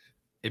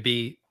 it'd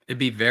be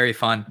very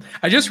fun.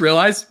 I just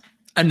realized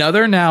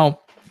another now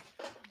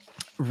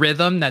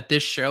rhythm that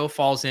this show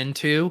falls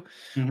into.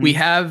 Mm-hmm. We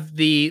have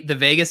the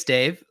Vegas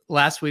Dave.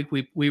 Last week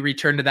we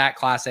returned to that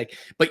classic,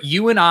 but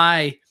you and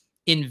I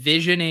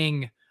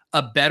envisioning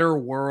a better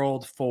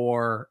world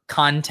for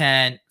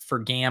content, for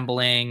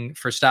gambling,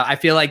 for stuff. I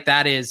feel like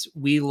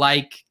we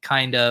like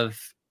kind of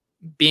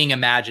being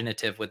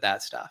imaginative with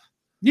that stuff.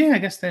 Yeah, I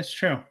guess that's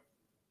true.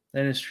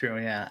 That is true.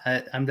 Yeah.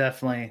 I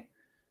definitely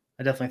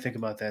think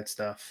about that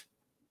stuff.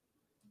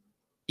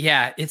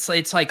 Yeah, it's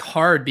like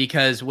hard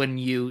because when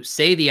you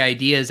say the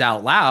ideas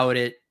out loud,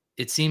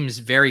 it seems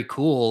very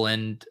cool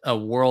and a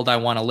world I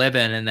want to live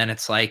in. And then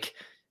it's like,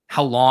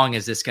 how long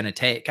is this going to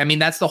take? I mean,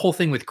 that's the whole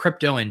thing with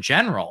crypto in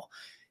general.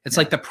 It's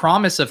like the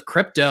promise of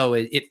crypto.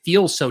 It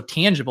feels so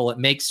tangible. It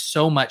makes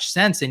so much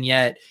sense. And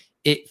yet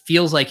it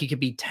feels like it could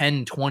be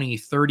 10, 20,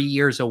 30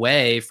 years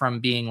away from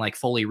being like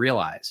fully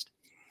realized.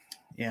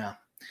 Yeah.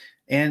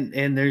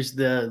 And there's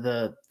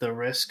the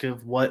risk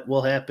of what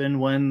will happen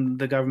when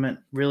the government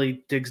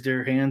really digs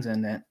their hands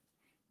in it,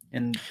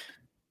 and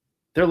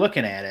they're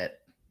looking at it.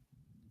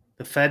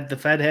 The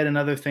Fed had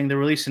another thing. They're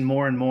releasing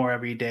more and more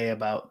every day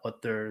about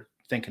what they're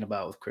thinking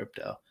about with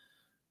crypto.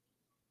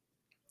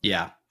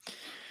 Yeah.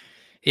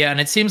 Yeah. And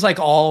it seems like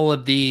all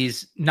of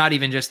these, not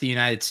even just the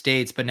United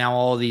States, but now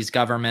all of these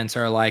governments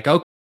are like,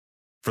 okay.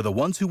 For the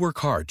ones who work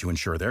hard to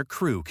ensure their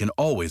crew can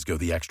always go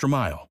the extra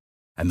mile,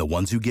 and the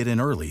ones who get in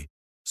early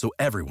so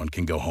everyone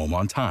can go home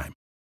on time,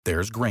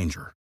 there's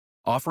Grainger,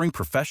 offering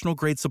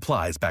professional-grade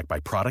supplies backed by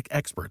product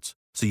experts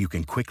so you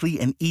can quickly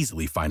and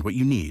easily find what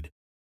you need.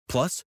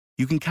 Plus,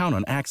 you can count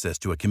on access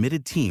to a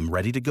committed team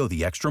ready to go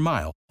the extra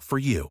mile for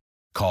you.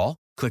 Call,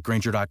 click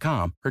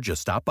Grainger.com, or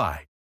just stop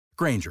by.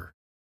 Grainger,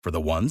 for the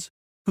ones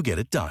who get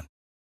it done.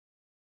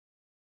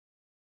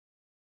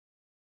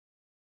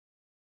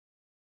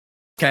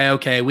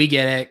 Okay, we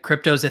get it.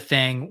 Crypto's a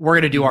thing. We're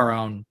going to do our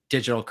own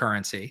digital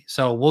currency.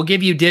 So we'll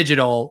give you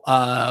digital,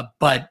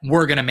 but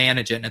we're going to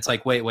manage it. And it's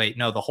like, wait,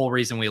 no, the whole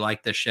reason we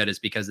like this shit is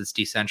because it's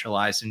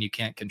decentralized and you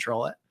can't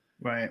control it.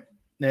 Right.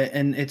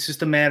 And it's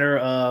just a matter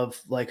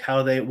of like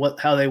how they want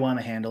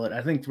to handle it.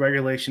 I think the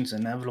regulation's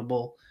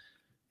inevitable.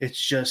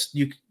 It's just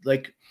you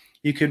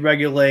could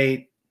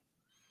regulate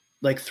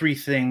like three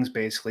things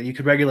basically. You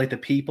could regulate the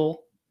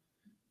people,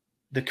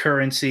 the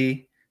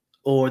currency,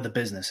 or the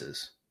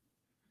businesses.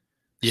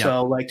 Yeah.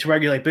 So like to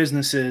regulate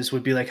businesses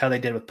would be like how they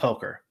did with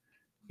poker.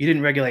 You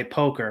didn't regulate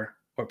poker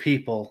or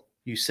people.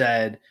 You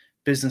said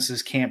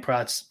businesses can't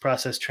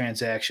process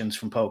transactions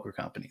from poker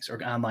companies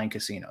or online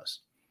casinos.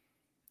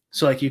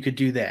 So like you could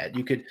do that.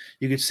 You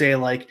could say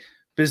like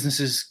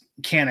businesses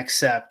can't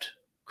accept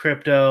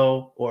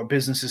crypto, or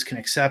businesses can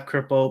accept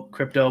crypto,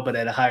 but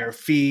at a higher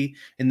fee.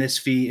 And this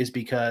fee is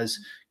because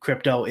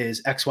crypto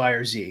is X, Y,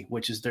 or Z,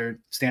 which is their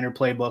standard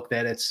playbook,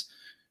 that it's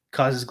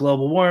causes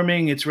global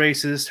warming, it's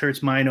racist,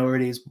 hurts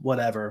minorities,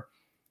 whatever.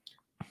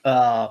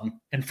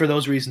 And for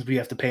those reasons, we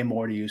have to pay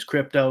more to use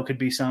crypto. Could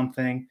be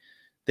something.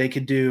 They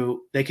could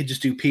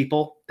just do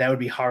people. That would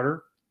be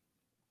harder.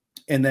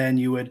 And then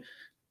you would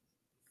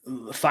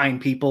fine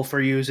people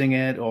for using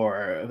it,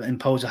 or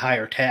impose a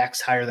higher tax,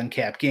 higher than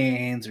cap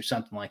gains or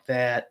something like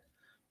that.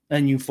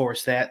 And you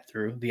force that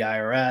through the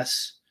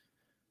IRS,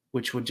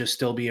 which would just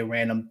still be a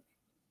random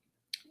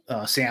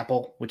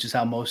sample, which is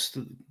how most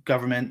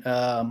government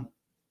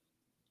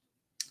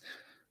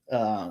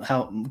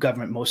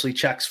mostly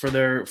checks for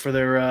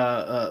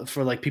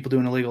like people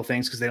doing illegal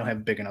things, because they don't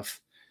have big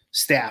enough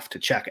staff to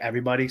check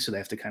everybody, so they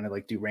have to kind of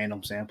like do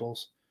random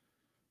samples.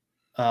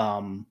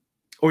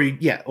 Or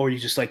you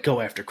just like go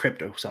after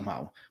crypto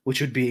somehow,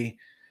 which would be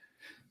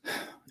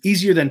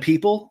easier than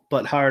people,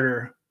 but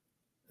harder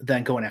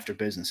than going after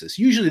businesses.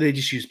 Usually they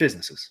just use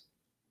businesses,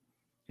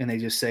 and they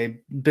just say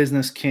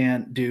business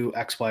can't do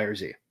X, Y, or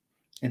Z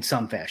in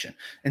some fashion.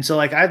 And so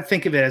like I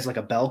think of it as like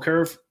a bell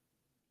curve,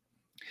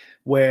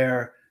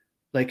 where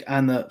like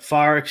on the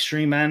far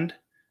extreme end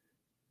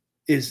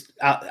is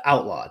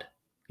outlawed,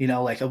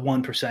 like a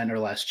 1% or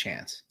less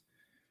chance.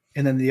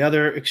 And then the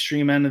other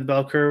extreme end of the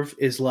bell curve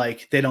is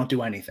like they don't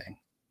do anything,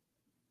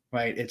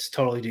 right? It's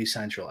totally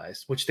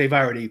decentralized, which they've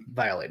already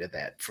violated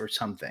that for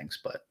some things.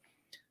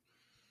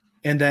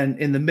 And then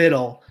in the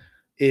middle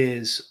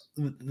is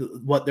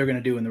what they're going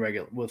to do in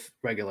the with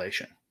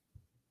regulation,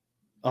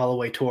 all the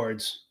way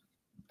towards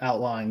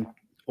outlawing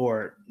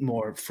or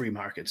more free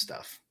market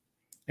stuff,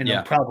 and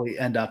it'll probably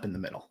end up in the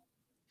middle.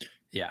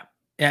 Yeah.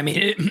 I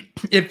mean,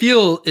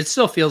 it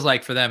still feels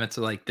like for them, it's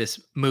like this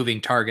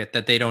moving target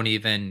that they don't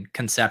even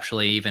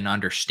conceptually even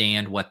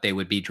understand what they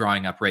would be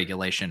drawing up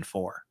regulation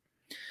for.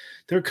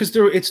 They're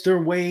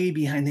way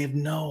behind. They have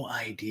no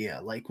idea.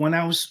 Like when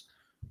I was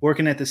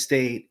working at the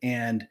state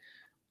and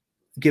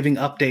giving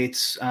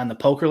updates on the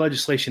poker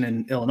legislation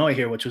in Illinois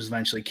here, which was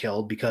eventually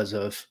killed because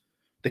of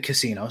the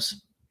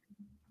casinos,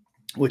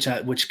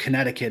 which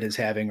Connecticut is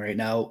having right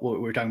now. We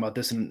were talking about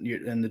this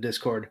in the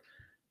Discord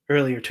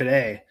earlier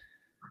today.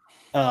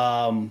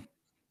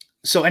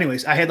 So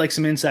anyways, I had like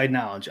some inside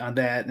knowledge on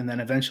that. And then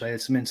eventually I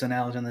had some inside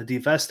knowledge on the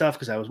DFS stuff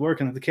because I was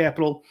working at the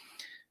Capitol.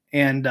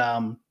 And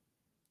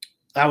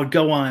I would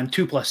go on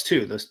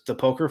 2+2, the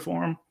poker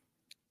forum.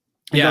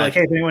 And like,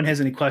 hey, if anyone has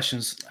any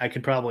questions, I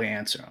could probably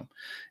answer them.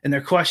 And their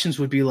questions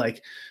would be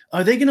like,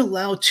 are they going to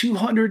allow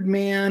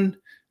 200-man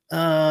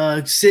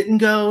sit and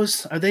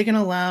goes? Are they going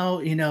to allow,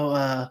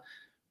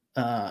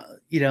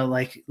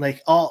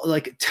 like all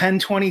like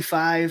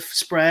 10-25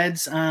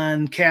 spreads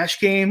on cash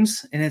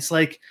games? And it's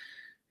like,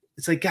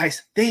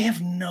 guys, they have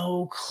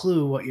no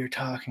clue what you're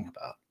talking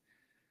about.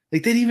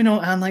 Like they didn't even know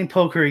online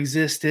poker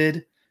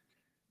existed.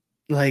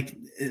 Like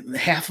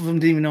half of them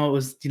didn't even know it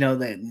was,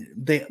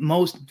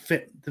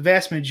 the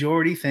vast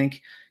majority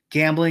think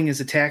gambling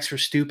is a tax for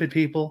stupid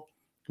people.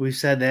 We've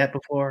said that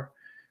before.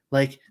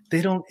 Like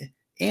they don't,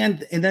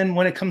 and then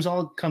when it comes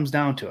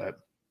down to it,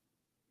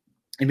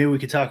 and maybe we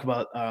could talk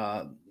about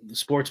the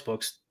sports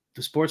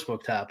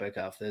book topic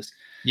of this.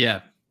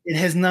 Yeah. It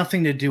has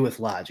nothing to do with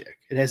logic.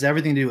 It has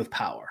everything to do with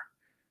power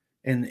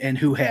and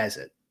who has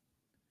it.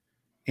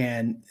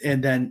 And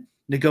then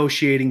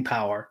negotiating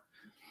power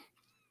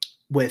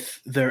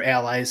with their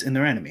allies and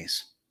their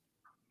enemies.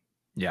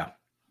 Yeah.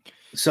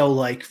 So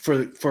like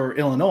for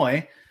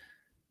Illinois,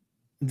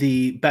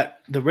 the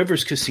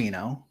Rivers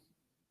Casino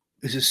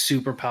is a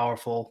super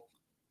powerful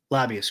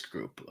lobbyist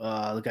group.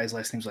 The guy's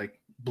last name's like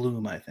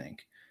Bloom, I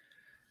think.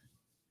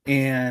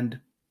 And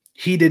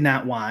he did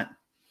not want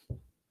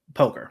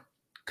poker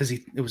because he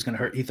thought it was going to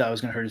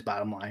hurt his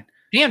bottom line.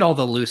 And all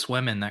the loose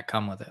women that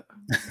come with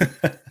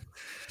it.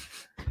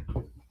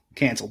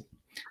 Canceled.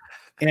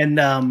 And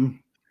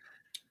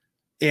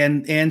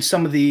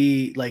some of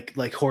the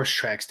like horse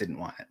tracks didn't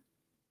want it.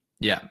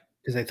 Yeah.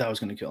 Because they thought it was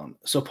going to kill him.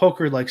 So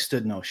poker like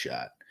stood no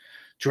shot.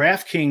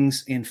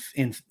 DraftKings in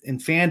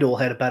FanDuel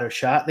had a better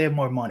shot. They have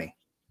more money.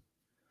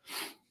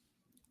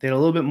 They had a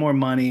little bit more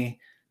money.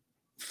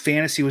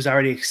 Fantasy was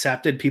already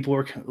accepted.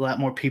 A lot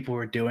more people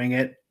were doing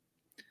it.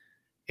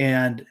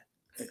 And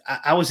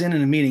I was in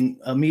a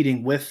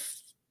meeting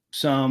with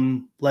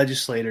some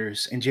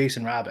legislators and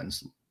Jason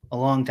Robbins a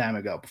long time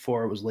ago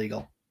before it was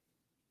legal.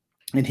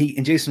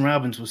 And Jason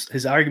Robbins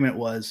his argument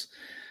was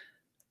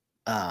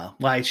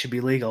why it should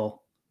be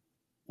legal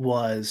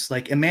was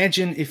like,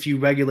 imagine if you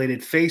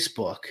regulated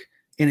Facebook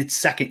in its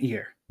second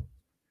year,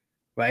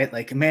 right?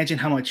 Like imagine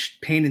how much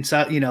pain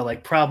and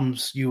like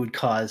problems you would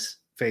cause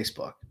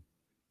Facebook.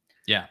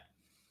 Yeah.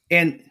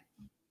 And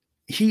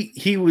I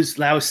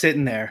was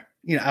sitting there,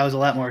 I was a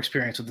lot more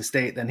experienced with the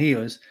state than he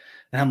was.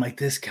 And I'm like,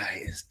 this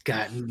guy has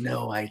got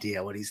no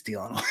idea what he's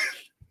dealing with.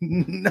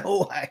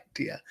 No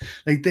idea.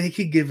 Like they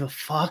could give a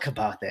fuck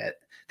about that.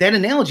 That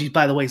analogy,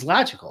 by the way, is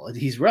logical.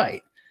 He's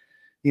right.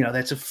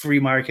 That's a free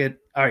market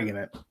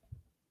argument.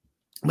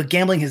 But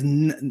gambling is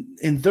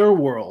in their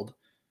world,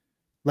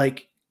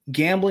 like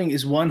gambling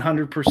is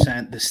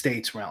 100% the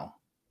state's realm.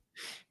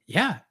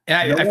 Yeah.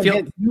 I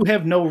feel you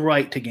have no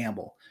right to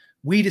gamble.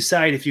 We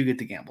decide if you get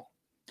to gamble.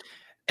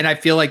 And I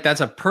feel like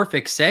that's a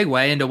perfect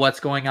segue into what's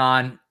going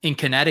on in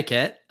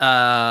Connecticut.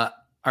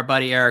 Our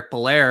buddy Eric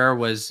Belair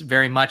was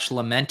very much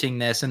lamenting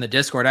this in the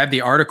Discord. I have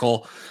the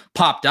article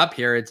popped up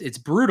here. It's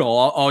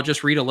brutal. I'll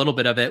just read a little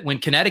bit of it. When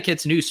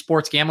Connecticut's new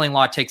sports gambling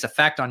law takes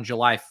effect on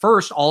July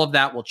 1st, all of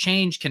that will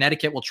change.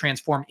 Connecticut will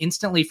transform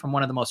instantly from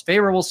one of the most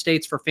favorable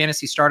states for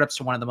fantasy startups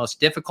to one of the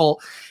most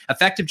difficult.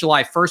 Effective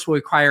July 1st will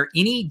require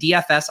any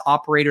DFS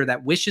operator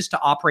that wishes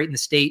to operate in the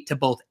state to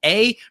both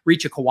A,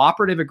 reach a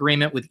cooperative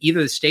agreement with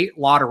either the state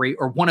lottery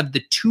or one of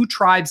the two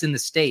tribes in the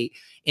state,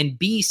 and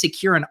B,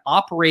 secure an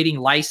operating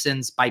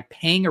license by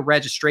paying a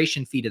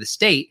registration fee to the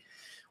state.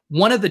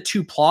 One of the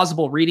two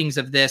plausible readings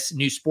of this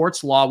new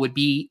sports law would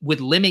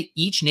limit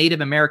each Native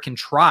American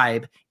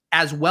tribe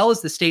as well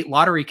as the state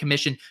lottery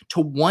commission to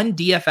one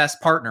DFS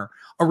partner,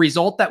 a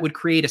result that would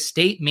create a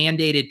state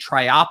mandated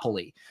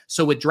triopoly.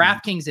 So with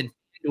DraftKings and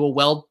FanDuel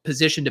well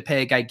positioned to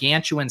pay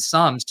gargantuan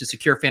sums to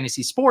secure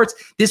fantasy sports,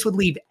 this would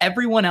leave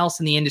everyone else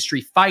in the industry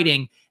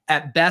fighting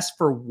at best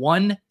for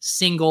one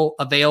single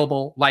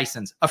available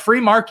license. A free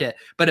market,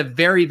 but a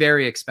very,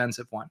 very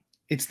expensive one.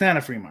 It's not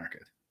a free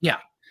market. Yeah.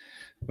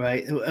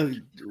 Right.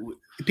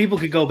 People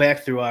could go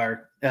back through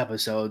our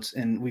episodes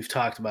and we've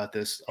talked about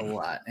this a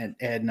lot and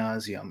ad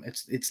nauseum.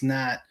 It's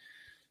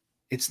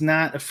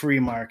not a free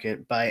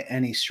market by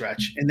any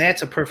stretch. And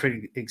that's a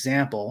perfect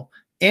example.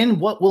 and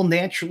what will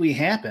naturally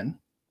happen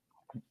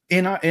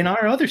in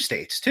our other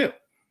states too.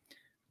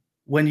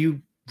 When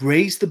you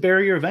raise the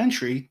barrier of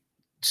entry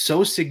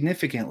so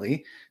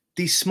significantly,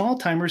 these small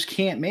timers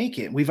can't make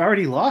it. We've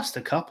already lost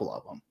a couple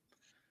of them.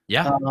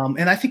 Yeah.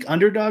 And I think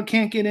Underdog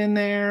can't get in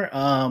there.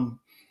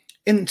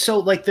 And so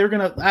like they're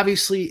going to,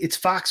 obviously it's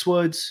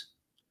Foxwoods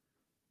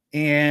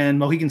and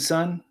Mohegan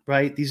Sun,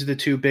 right? These are the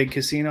two big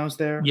casinos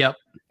there. Yep.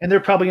 And they're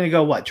probably going to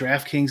go what?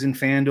 DraftKings and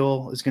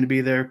FanDuel is going to be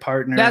their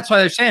partner. That's why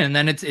they're saying. And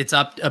then it's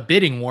up a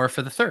bidding war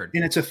for the third.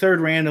 And it's a third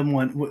random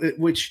one,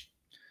 which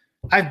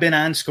I've been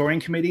on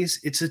scoring committees.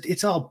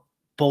 It's all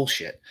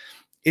bullshit.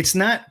 It's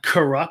not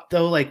corrupt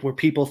though, like where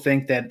people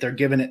think that they're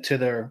giving it to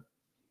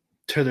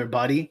their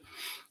buddy.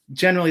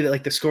 Generally,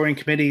 like the scoring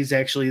committees,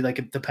 actually, like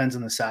it depends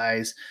on the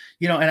size,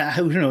 and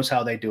who knows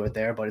how they do it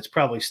there, but it's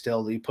probably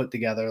still you put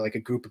together like a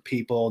group of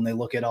people and they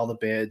look at all the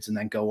bids and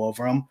then go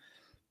over them.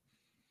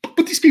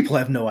 But these people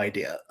have no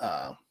idea.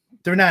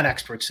 They're not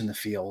experts in the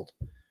field.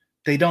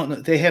 They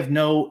have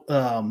no,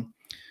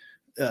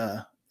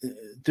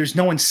 there's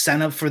no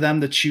incentive for them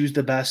to choose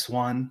the best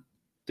one.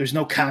 There's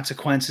no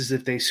consequences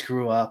if they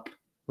screw up.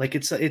 Like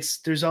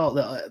there's all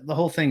the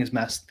whole thing is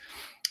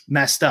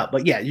messed up.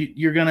 But yeah,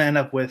 you're going to end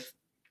up with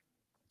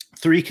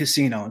 3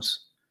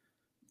 casinos,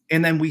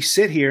 and then we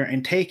sit here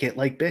and take it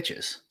like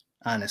bitches.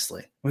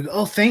 Honestly, we go,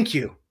 oh, thank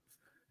you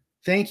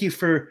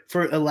for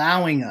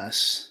allowing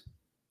us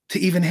to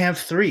even have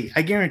 3.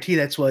 I guarantee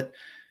that's what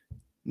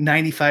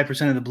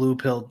 95% of the blue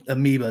pill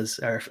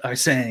amoebas are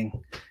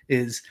saying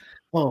is,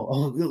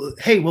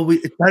 hey, well,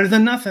 it's better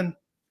than nothing.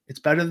 It's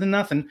better than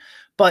nothing.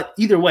 But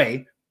either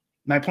way,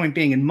 my point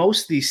being, in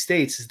most of these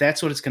states, is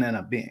that's what it's going to end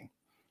up being.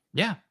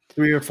 Yeah,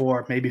 3 or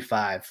 4, maybe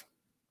 5.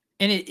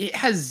 And it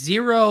has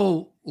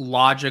zero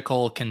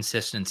logical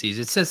consistencies.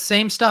 It's the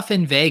same stuff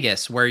in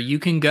Vegas where you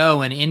can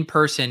go and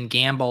in-person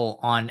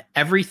gamble on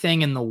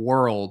everything in the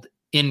world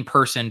in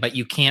person, but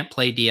you can't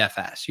play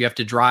DFS. You have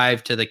to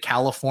drive to the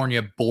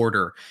California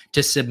border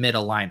to submit a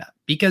lineup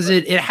because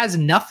it has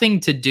nothing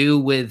to do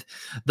with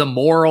the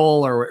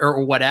moral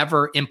or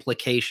whatever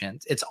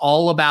implications. It's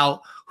all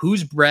about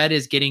whose bread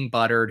is getting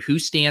buttered, who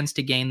stands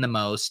to gain the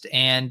most,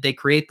 and they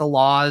create the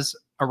laws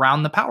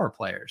around the power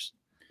players.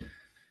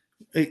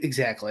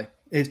 Exactly.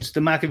 It's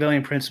the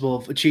Machiavellian principle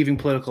of achieving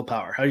political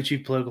power. How do you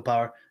achieve political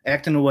power?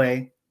 Act in a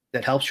way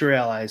that helps your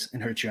allies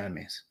and hurts your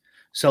enemies.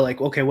 So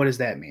like, okay, what does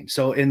that mean?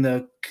 So in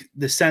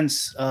the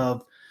sense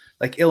of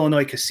like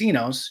Illinois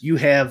casinos, you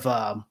have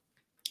a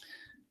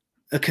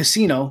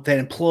casino that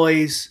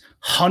employs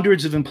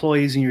hundreds of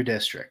employees in your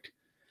district,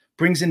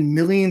 brings in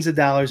millions of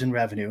dollars in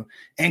revenue,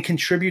 and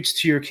contributes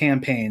to your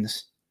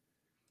campaigns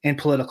and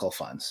political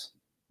funds.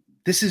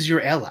 This is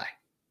your ally.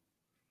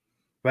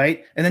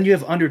 Right. And then you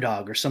have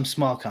Underdog or some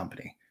small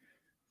company.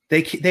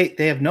 They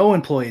have no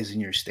employees in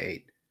your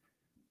state.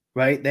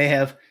 Right.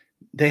 They're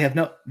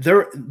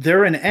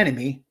an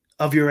enemy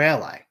of your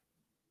ally.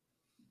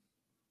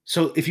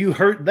 So if you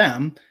hurt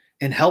them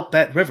and help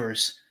Bet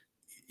Rivers,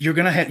 you're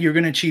going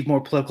to achieve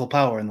more political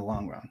power in the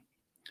long run.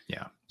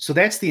 Yeah. So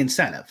that's the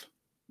incentive.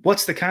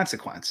 What's the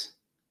consequence?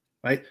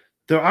 Right.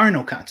 There are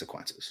no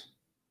consequences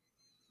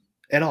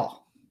at all.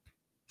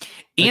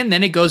 And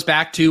then it goes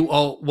back to,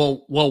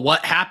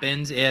 what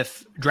happens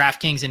if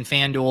DraftKings and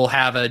FanDuel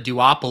have a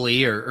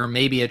duopoly or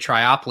maybe a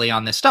triopoly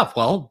on this stuff?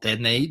 Well,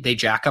 then they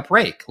jack up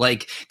rake.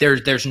 Like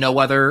there's no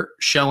other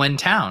show in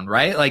town,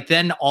 right? Like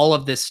then all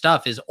of this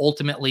stuff is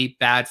ultimately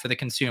bad for the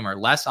consumer.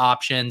 Less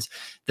options.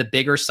 The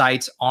bigger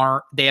sites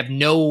they have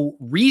no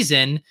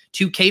reason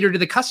to cater to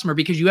the customer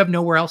because you have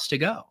nowhere else to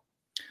go.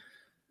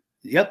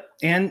 Yep.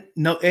 And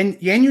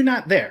you're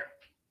not there.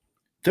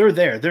 They're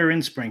there. They're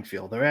in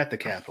Springfield. They're at the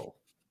Capitol.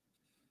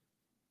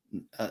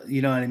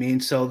 You know what I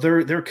mean? So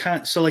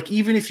so like,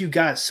 even if you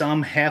got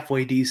some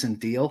halfway decent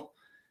deal,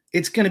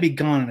 it's going to be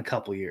gone in a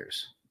couple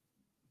years.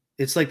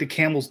 It's like the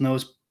camel's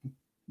nose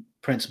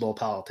principle of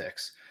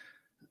politics,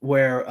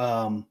 where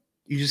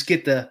you just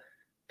get the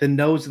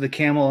nose of the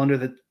camel under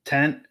the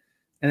tent,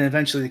 and then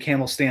eventually the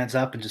camel stands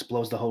up and just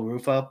blows the whole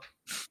roof up.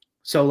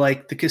 So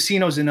like the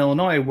casinos in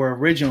Illinois were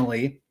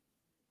originally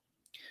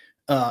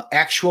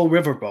actual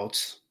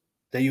riverboats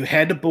that you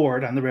had to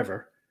board on the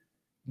river.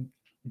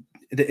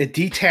 It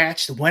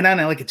detached, went on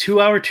like a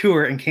 2-hour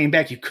tour, and came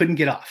back. You couldn't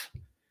get off.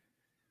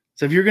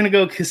 So if you're going to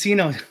go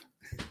casino,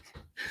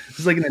 this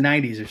is like in the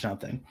 90s or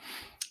something.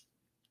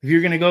 If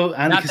you're going to go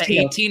on not the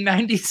casino,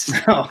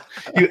 1890s, no,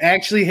 you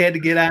actually had to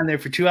get on there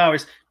for 2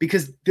 hours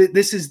because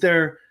this is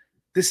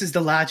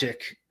the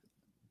logic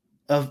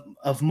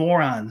of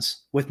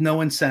morons with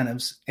no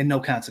incentives and no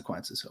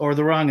consequences, or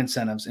the wrong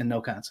incentives and no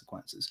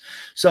consequences.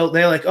 So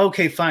they're like,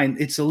 okay, fine.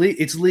 It's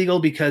legal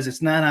because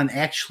it's not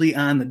actually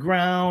on the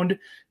ground.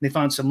 They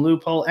found some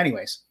loophole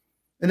anyways.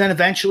 And then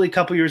eventually a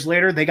couple years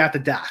later, they got the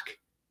dock.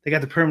 They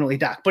got the permanently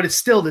dock, but it's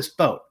still this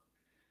boat.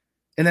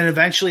 And then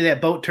eventually that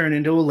boat turned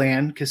into a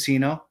land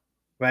casino,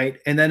 right?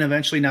 And then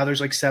eventually now there's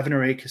like 7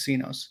 or 8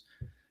 casinos.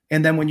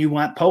 And then when you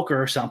want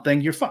poker or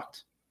something, you're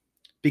fucked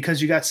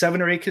because you got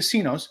 7 or 8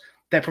 casinos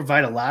that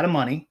provide a lot of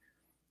money,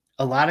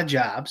 a lot of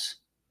jobs,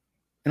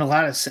 and a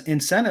lot of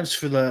incentives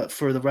for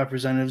the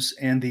representatives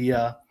and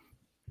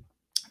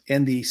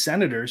the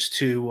senators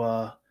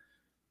to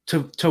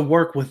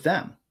work with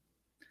them.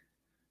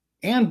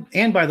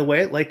 And by the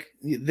way, like,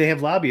 they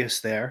have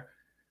lobbyists there,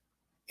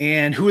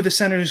 and who are the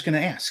senators going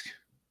to ask?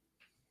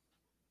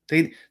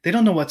 They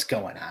don't know what's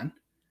going on,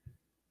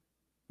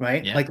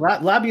 right? Yeah. Like,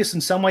 lobbyists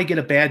in some way get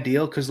a bad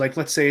deal because, like,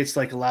 let's say it's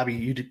like a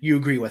lobby you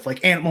agree with,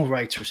 like animal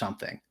rights or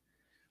something.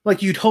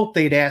 Like, you'd hope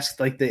they'd ask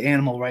like the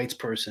animal rights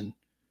person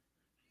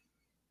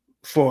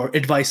for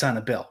advice on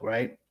a bill,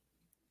 right?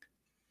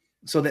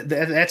 So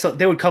that's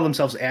they would call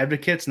themselves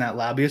advocates, not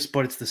lobbyists,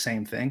 but it's the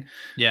same thing.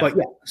 Yeah. But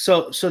yeah,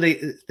 so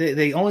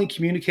they only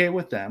communicate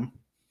with them.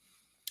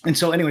 And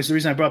so anyways, the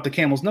reason I brought up the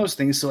camel's nose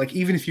thing is so, like,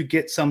 even if you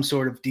get some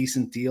sort of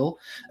decent deal,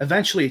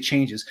 eventually it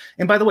changes.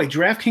 And by the way,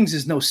 DraftKings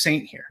is no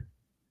saint here,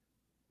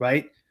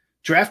 right?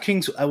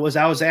 DraftKings I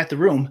was at the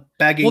room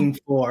begging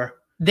for.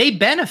 They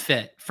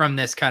benefit from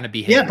this kind of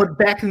behavior. Yeah, but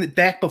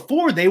back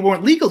before, they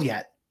weren't legal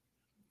yet,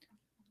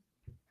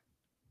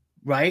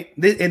 right?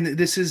 And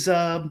this is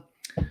Ayn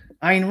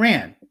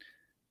Rand.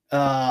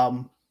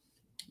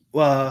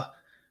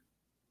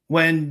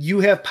 When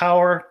you have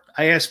power,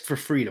 I ask for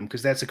freedom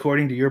because that's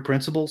according to your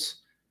principles.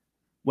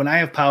 When I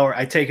have power,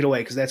 I take it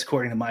away because that's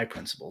according to my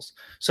principles.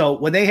 So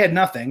when they had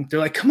nothing, they're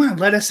like, come on,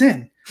 let us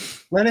in.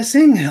 Let us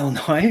in,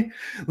 Illinois.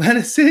 Let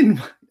us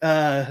in,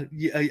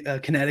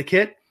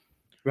 Connecticut,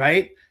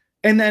 right?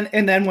 And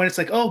then when it's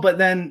like, oh, but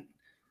then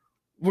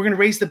we're going to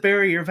raise the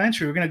barrier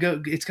eventually. We're going to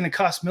go. It's going to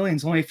cost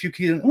millions. Only a few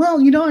kids. Well,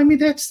 I mean,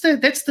 that's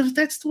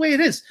the way it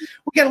is.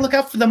 We got to look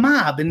out for the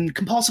mob and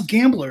compulsive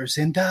gamblers,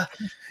 and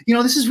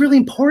this is really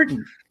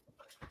important,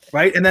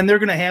 right? And then they're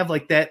going to have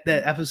like that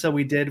episode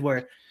we did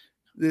where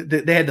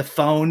they had the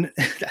phone.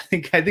 I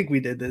think we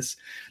did this.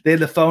 They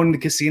had the phone in the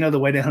casino, the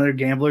White 100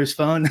 Gamblers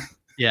phone.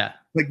 Yeah,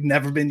 like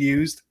never been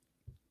used.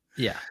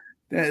 Yeah.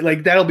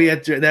 Like that'll be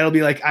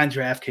like on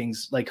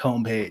DraftKings like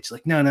homepage.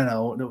 Like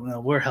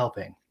no, we're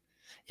helping.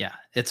 Yeah,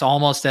 it's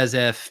almost as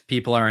if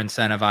people are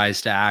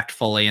incentivized to act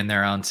fully in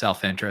their own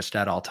self-interest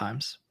at all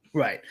times.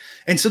 Right.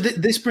 And so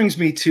this brings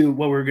me to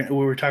what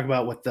we're talking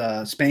about with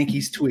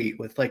Spanky's tweet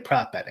with like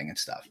prop betting and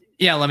stuff.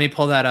 Yeah, let me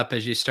pull that up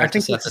as you start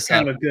to set this up.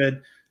 I think that's kind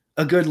of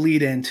a good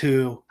lead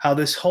into how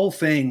this whole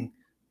thing,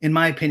 in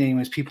my opinion,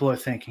 is people are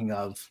thinking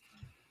of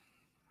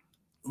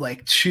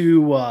like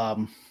too I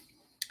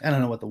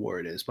don't know what the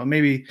word is, but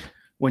maybe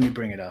when you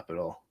bring it up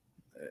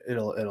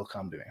it'll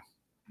come to me.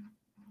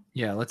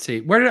 Yeah, let's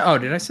see. Did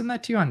I send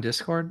that to you on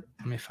Discord?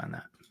 Let me find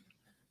that.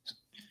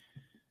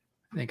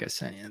 I think I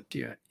sent it to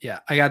you. Yeah,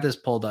 I got this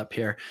pulled up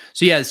here.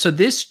 So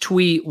this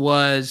tweet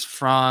was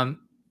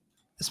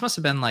this must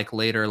have been like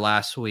later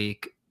last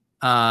week.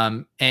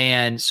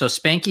 And so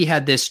Spanky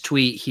had this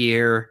tweet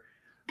here.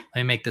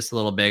 Let me make this a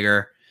little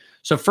bigger.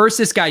 So first,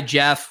 this guy,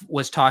 Jeff,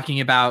 was talking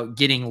about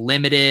getting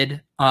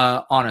limited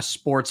on a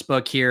sports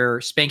book here.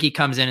 Spanky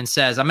comes in and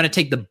says, I'm going to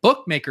take the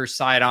bookmaker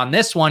side on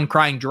this one,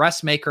 crying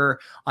dressmaker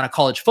on a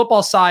college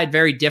football side.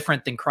 Very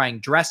different than crying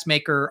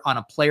dressmaker on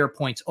a player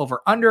points over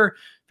under.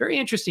 Very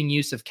interesting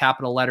use of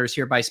capital letters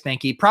here by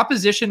Spanky.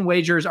 Proposition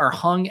wagers are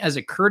hung as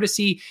a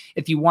courtesy.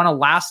 If you want to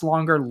last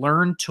longer,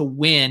 learn to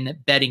win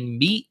betting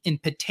meat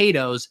and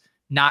potatoes,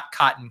 not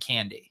cotton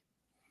candy.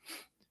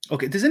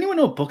 Okay, does anyone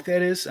know what book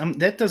that is?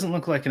 That doesn't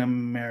look like an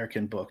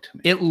American book to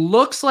me. It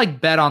looks like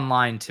Bet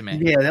Online to me.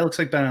 Yeah, that looks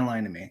like Bet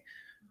Online to me.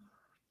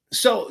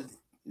 So,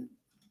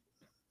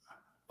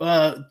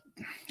 I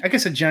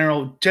guess a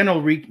general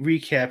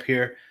recap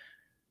here.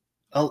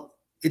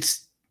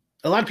 It's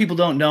a lot of people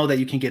don't know that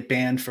you can get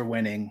banned for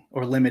winning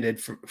or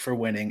limited for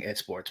winning at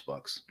sports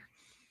books.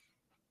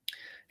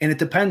 And it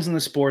depends on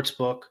the sports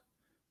book.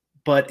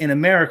 But in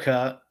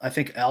America, I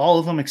think all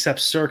of them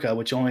except Circa,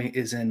 which only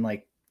is in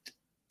like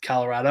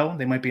Colorado.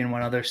 They might be in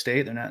one other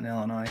state. They're not in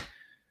Illinois.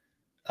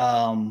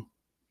 All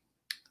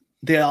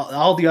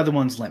the other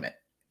ones limit.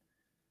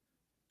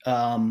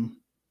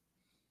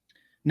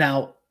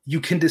 Now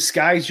you can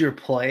disguise your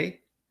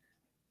play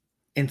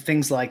and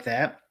things like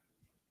that.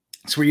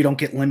 It's where you don't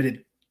get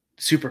limited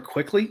super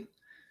quickly.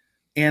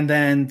 And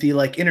then the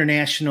like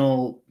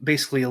international,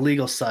 basically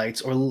illegal sites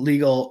or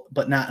legal,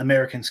 but not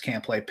Americans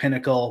can't play,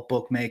 Pinnacle,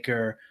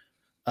 Bookmaker.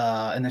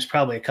 And there's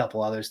probably a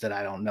couple others that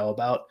I don't know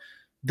about.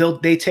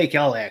 They take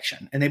all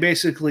action and they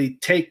basically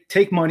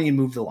take money and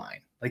move the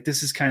line. Like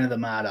this is kind of the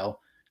motto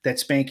that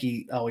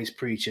Spanky always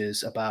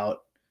preaches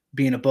about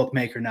being a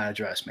bookmaker, not a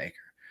dressmaker,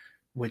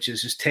 which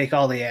is just take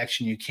all the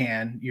action you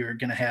can. You're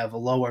going to have a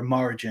lower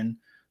margin,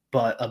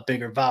 but a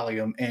bigger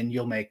volume, and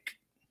you'll make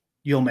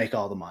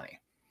all the money.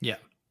 Yeah.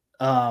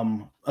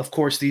 Of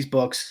course, these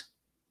books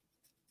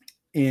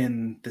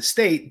in the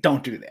state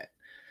don't do that.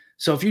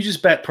 So if you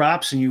just bet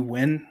props and you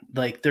win,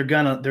 like they're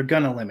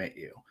gonna limit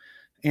you.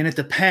 And it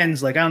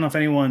depends. Like, I don't know if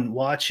anyone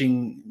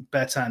watching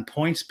bets on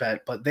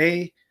PointsBet, but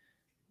they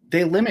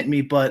limit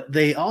me, but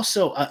they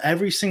also,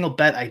 every single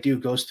bet I do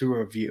goes through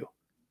a review,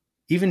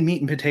 even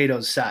meat and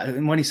potatoes.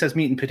 And when he says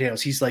meat and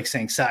potatoes, he's like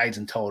saying sides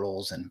and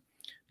totals and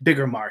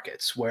bigger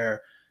markets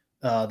where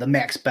the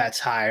max bet's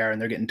higher and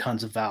they're getting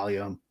tons of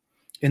volume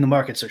and the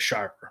markets are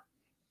sharper.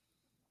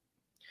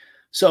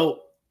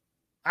 So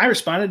I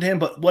responded to him,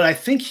 but what I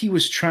think he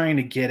was trying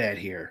to get at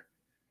here.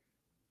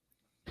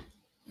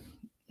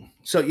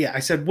 So yeah, I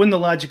said, wouldn't the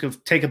logic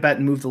of take a bet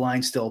and move the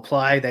line still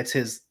apply? That's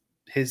his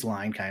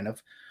line kind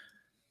of.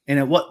 And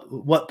at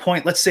what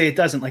point, let's say it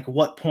doesn't, like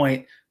what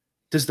point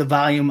does the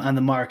volume on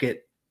the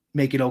market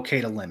make it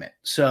okay to limit?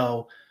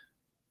 So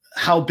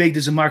how big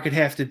does the market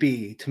have to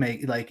be to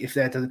make, like, if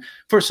that doesn't,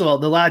 first of all,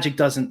 the logic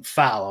doesn't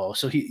follow.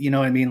 So he, you know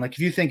what I mean? Like if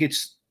you think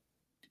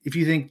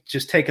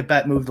just take a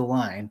bet, move the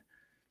line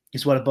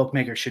is what a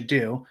bookmaker should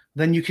do,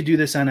 then you could do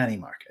this on any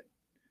market.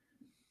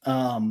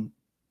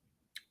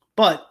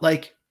 But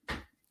like,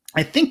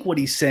 I think what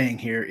he's saying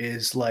here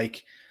is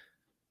like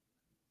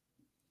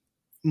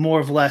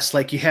more or less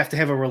like you have to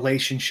have a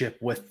relationship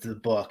with the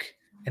book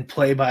and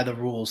play by the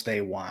rules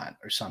they want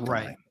or something,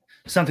 right? Like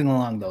something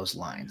along those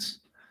lines.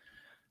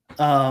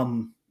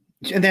 And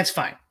that's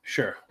fine.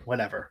 Sure.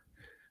 Whatever.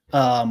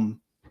 But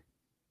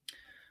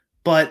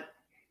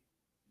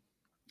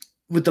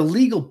with the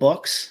legal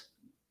books,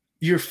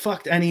 you're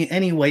fucked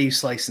any way you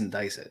slice and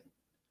dice it.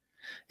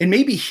 And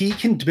maybe he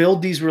can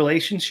build these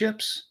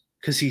relationships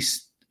because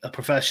he's a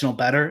professional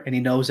bettor and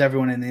he knows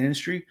everyone in the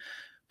industry.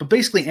 But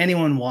basically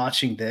anyone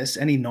watching this,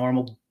 any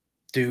normal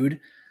dude,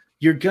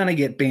 you're going to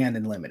get banned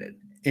and limited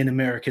in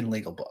American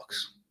legal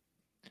books.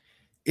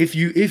 If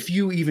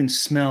you even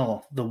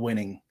smell the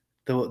winning,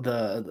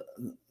 the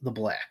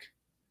black.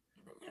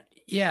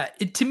 Yeah,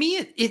 to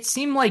me, it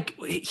seemed like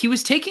he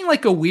was taking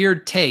like a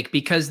weird take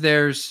because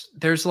there's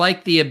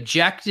like the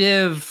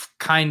objective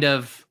kind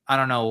of, I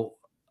don't know,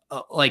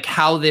 like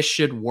how this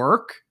should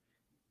work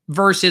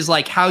versus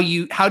like how do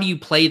you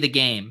play the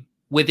game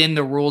within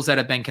the rules that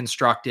have been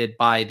constructed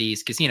by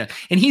these casinos.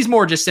 And he's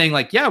more just saying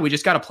like, yeah, we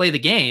just got to play the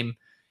game.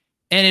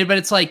 But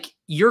it's like,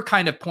 you're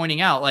kind of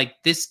pointing out like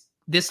this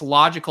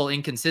logical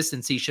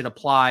inconsistency should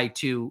apply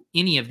to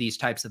any of these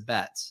types of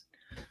bets.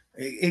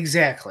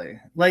 Exactly.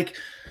 Like,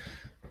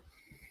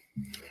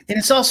 and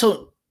it's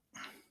also,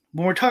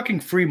 when we're talking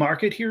free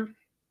market here,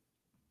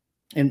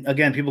 and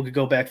again, people could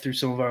go back through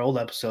some of our old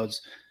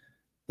episodes,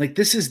 like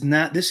this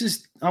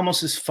is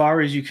almost as far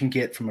as you can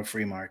get from a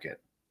free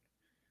market.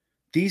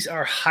 These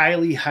are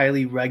highly,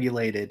 highly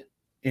regulated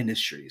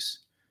industries.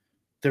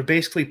 They're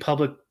basically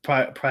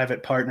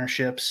public-private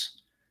partnerships.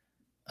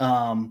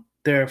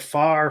 They're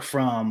far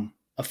from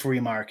a free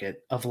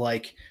market of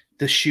like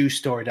the shoe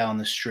store down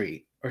the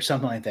street or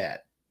something like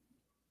that.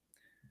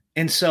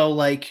 And so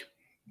like,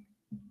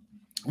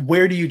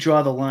 where do you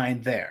draw the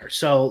line there?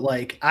 So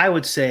like, I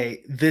would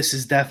say this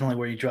is definitely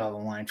where you draw the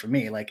line for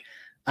me. Like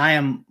I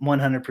am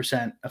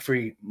 100% a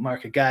free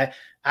market guy.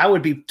 I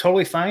would be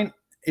totally fine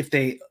if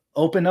they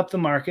open up the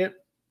market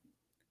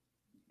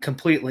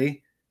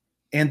completely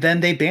and then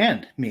they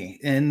banned me,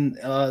 and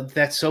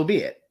that's so be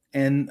it.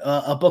 And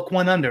a book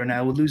went under and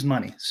I would lose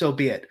money. So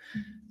be it.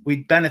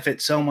 We'd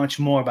benefit so much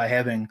more by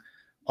having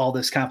all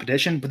this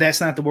competition, but that's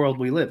not the world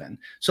we live in.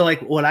 So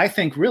like what I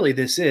think really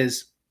this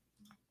is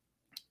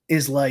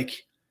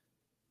like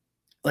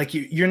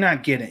you're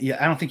not getting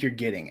it. I don't think you're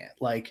getting it.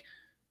 Like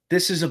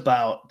this is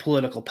about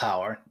political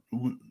power.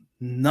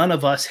 None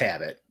of us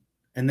have it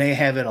and they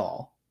have it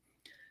all.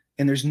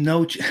 And there's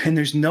no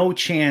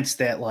chance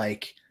that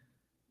like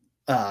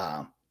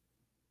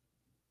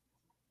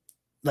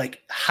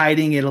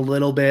hiding it a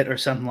little bit or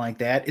something like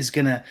that is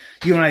gonna,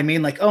 you know what I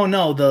mean? Like, oh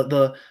no,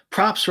 the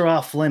props are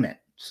off limits.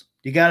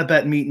 You got to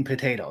bet meat and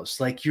potatoes.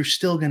 Like you're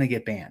still gonna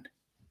get banned,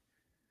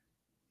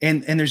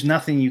 and there's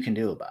nothing you can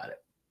do about it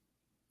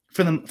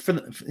for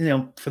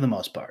the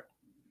most part.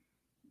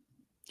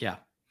 Yeah,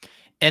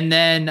 and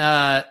then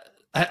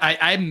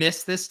I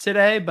missed this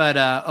today, but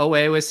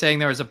OA was saying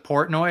there was a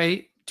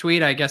Portnoy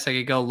tweet. I guess I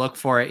could go look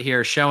for it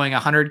here, showing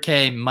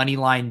 $100K money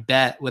line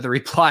bet with a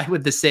reply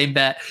with the same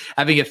bet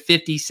having a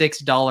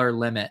 $56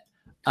 limit,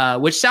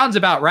 which sounds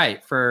about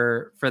right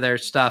for their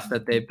stuff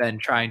that they've been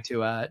trying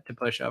to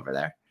push over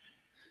there.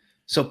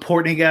 So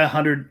Portnoy got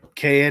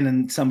 100K in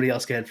and somebody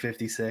else got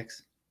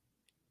 56.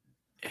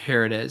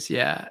 Here it is.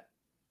 Yeah.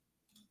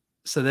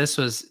 So this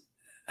was,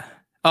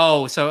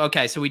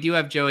 okay. So we do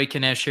have Joey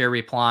Knish here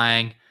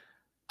replying.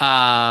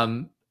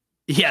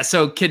 Yeah,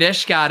 so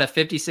Knish got a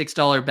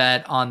 $56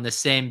 bet on the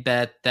same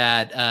bet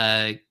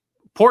that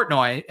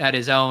Portnoy at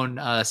his own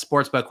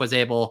sportsbook was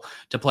able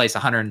to place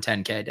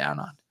 110K down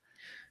on.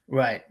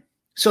 Right.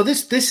 So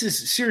this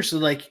is seriously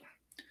like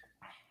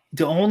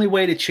the only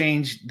way to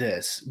change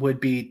this would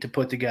be to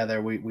put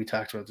together, we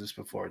talked about this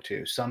before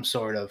too, some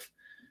sort of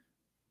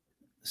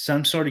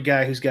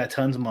guy who's got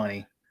tons of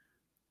money,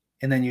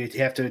 and then you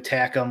have to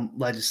attack him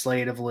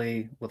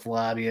legislatively with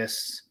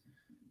lobbyists,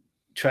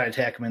 try to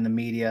attack him in the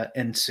media,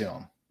 and sue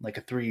him, like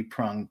a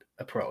 3-pronged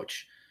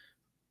approach.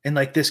 And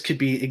like this could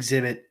be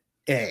exhibit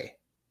A.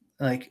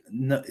 Like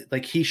no,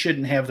 like he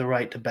shouldn't have the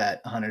right to bet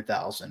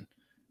 100,000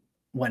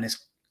 when his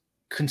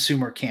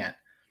consumer can't.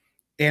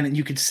 And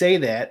you could say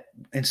that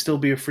and still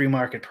be a free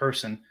market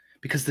person,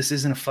 because this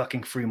isn't a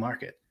fucking free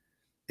market.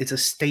 It's a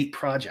state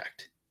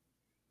project.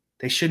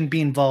 They shouldn't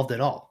be involved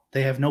at all.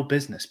 They have no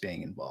business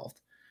being involved.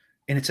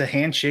 And it's a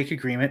handshake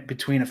agreement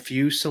between a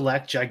few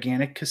select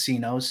gigantic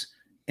casinos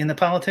and the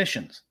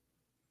politicians.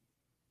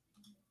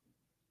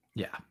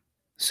 Yeah.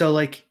 So,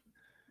 like,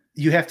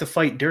 you have to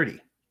fight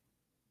dirty,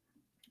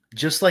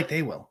 just like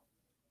they will.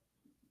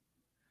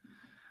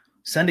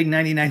 Sending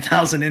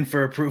 99,000 in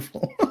for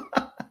approval.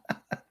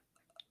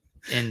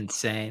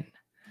 Insane.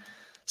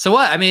 So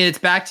what? I mean, it's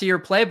back to your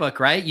playbook,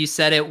 right? You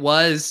said it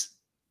was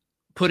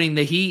putting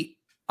the heat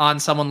on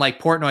someone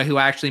like Portnoy, who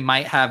actually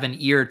might have an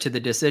ear to the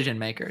decision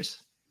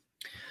makers.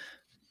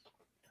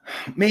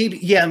 Maybe.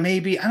 Yeah,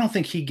 maybe. I don't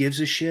think he gives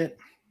a shit.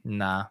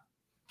 Nah.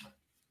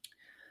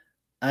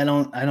 I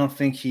don't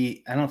think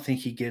he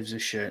gives a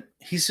shit.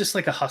 He's just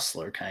like a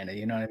hustler kind of,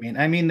 you know what I mean?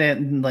 I mean that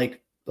in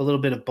like a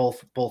little bit of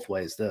both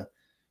ways, the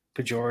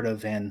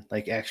pejorative and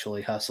like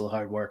actually hustle,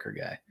 hard worker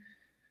guy.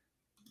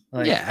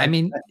 Like, yeah, I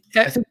mean,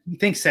 I think he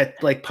thinks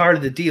that like part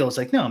of the deal is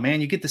like, no,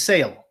 man, you get the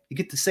sale.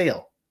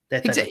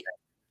 That type of thing.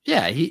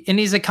 Yeah,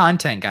 he's a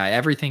content guy.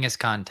 Everything is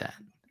content.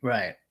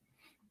 Right.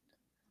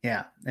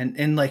 Yeah.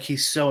 And like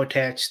he's so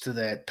attached to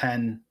that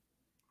Penn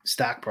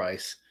stock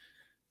price.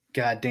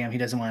 God damn, he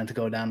doesn't want it to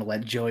go down to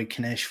let Joey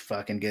Knish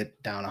fucking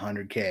get down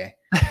 100K.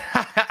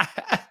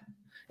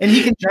 And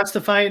he can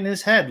justify it in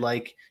his head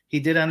like he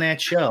did on that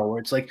show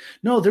where it's like,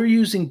 no, they're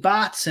using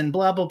bots and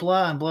blah, blah,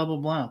 blah, and blah, blah,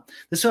 blah.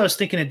 This is what I was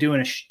thinking of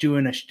doing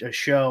a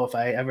show if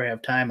I ever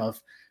have time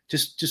of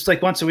just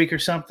like once a week or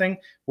something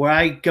where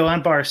I go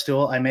on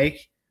Barstool, I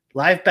make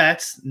live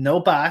bets, no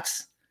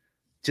bots,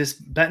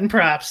 just betting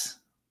props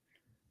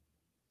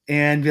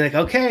and be like,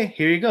 okay,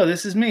 here you go.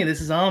 This is me.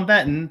 This is all I'm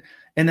betting.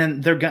 And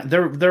then they're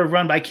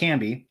run by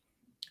Kambi,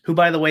 who,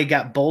 by the way,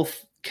 got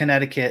both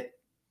Connecticut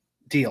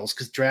deals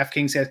because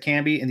DraftKings has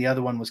Kambi and the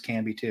other one was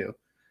Kambi too.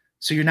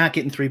 So you're not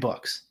getting 3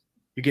 books.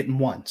 You're getting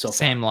one. So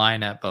same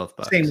line at both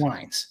books. Same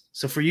lines.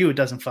 So for you, it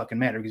doesn't fucking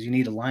matter because you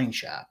need a line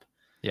shop.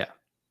 Yeah.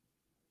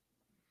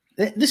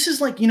 This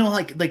is like, you know,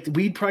 like the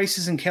weed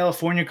prices in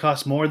California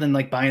cost more than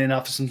like buying it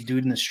off of some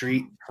dude in the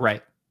street.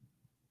 Right.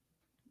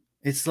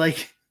 It's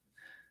like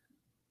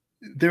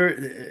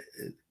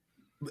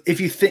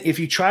if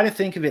you try to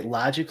think of it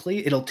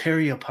logically, it'll tear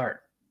you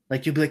apart.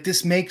 Like you'll be like,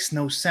 this makes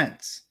no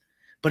sense,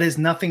 but it has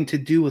nothing to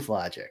do with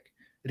logic.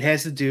 It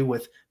has to do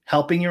with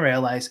helping your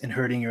allies and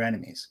hurting your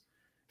enemies.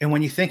 And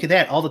when you think of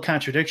that, all the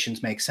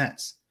contradictions make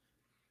sense.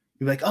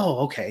 You're like, oh,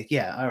 okay.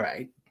 Yeah. All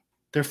right.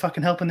 They're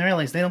fucking helping their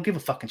allies. They don't give a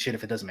fucking shit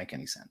if it doesn't make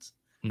any sense.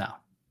 No,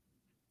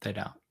 they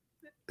don't.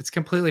 It's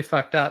completely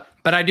fucked up,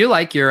 but I do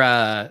like your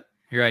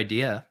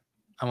idea.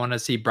 I want to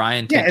see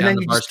Brian take down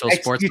the Barstool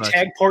Sports. You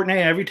tag Portnoy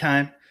every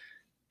time.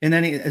 And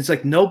then it's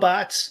like no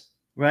bots,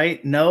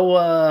 right?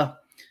 No,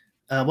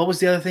 what was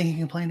the other thing he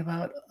complained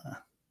about?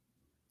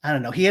 I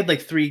don't know. He had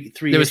like three.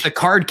 There was the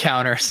card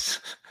counters.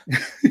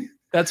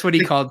 That's what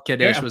he called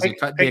Knish. Was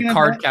the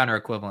card counter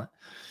equivalent?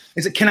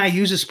 Is it? Can I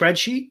use a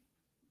spreadsheet?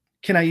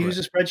 Can I use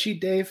a spreadsheet,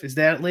 Dave? Is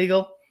that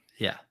legal?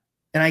 Yeah.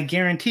 And I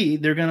guarantee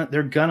they're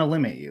gonna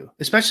limit you,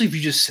 especially if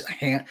you just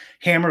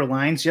hammer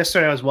lines.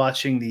 Yesterday I was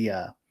watching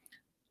the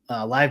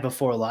Live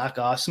Before Lock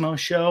Osmo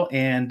show,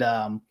 and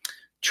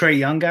Trae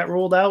Young got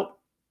ruled out.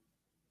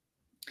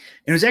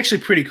 It was actually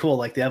pretty cool,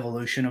 like the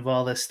evolution of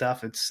all this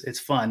stuff. It's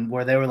fun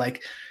where they were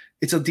like,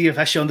 it's a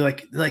DFS show, and they're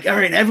like, all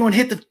right, everyone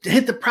hit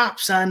the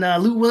props on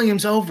Lou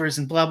Williams overs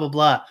and blah blah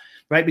blah,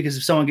 right? Because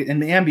if someone in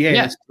the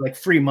NBA, it's like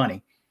free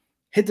money.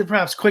 Hit the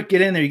props, quick, get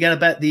in there. You got to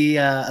bet the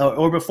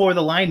or before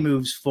the line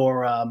moves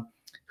for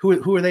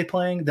who are they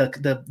playing?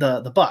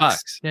 The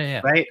Bucks.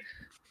 Yeah, right.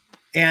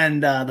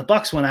 And the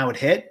Bucks one I would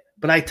hit,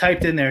 but I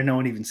typed in there, no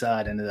one even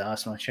saw it into the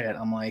Osmo chat.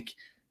 I'm like,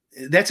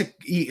 that's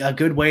a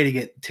good way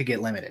to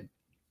get limited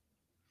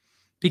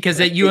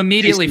because you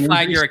immediately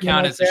flag your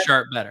account as a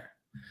sharp bettor.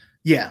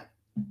 Yeah,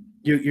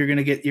 you're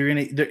gonna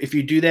if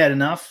you do that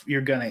enough,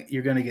 you're gonna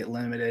get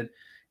limited.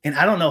 And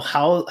I don't know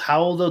how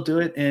they'll do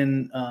it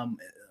in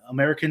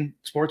American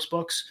sports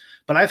books,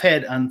 but I've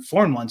had on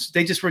foreign ones,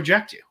 they just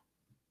reject you.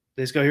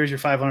 They just go, here's your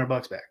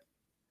 $500 back.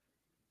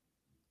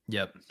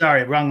 Yep.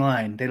 Sorry, wrong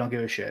line. They don't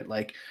give a shit.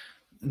 Like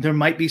there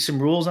might be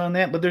some rules on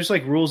that, but there's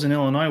like rules in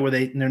Illinois where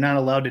they're not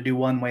allowed to do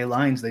one-way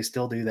lines. They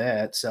still do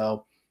that.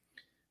 So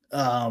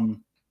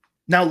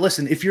now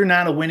listen, if you're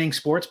not a winning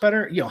sports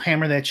bettor,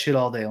 hammer that shit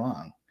all day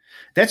long.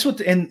 That's what,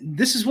 and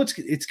this is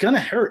it's going to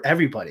hurt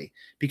everybody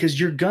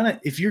because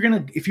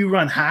if you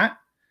run hot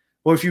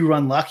or if you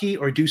run lucky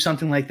or do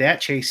something like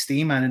that, chase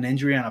steam on an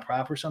injury on a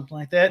prop or something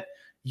like that,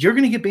 you're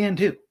going to get banned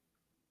too.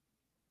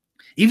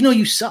 Even though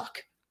you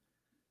suck,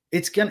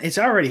 it's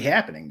already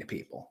happening to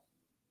people.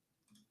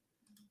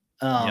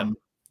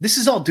 This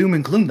is all doom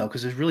and gloom though,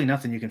 because there's really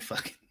nothing you can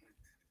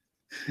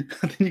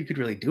nothing you could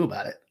really do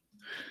about it.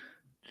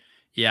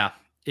 Yeah,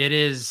 it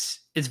is.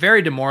 It's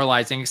very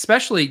demoralizing,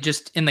 especially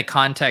just in the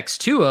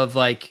context too of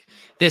like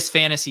this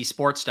fantasy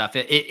sports stuff.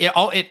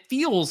 It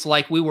feels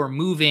like we were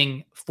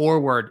moving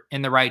forward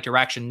in the right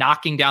direction,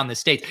 knocking down the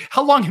states.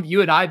 How long have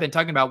you and I been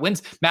talking about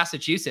when's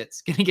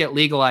Massachusetts going to get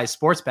legalized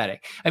sports betting?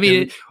 I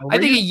mean, I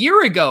think a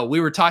year ago we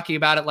were talking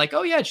about it like,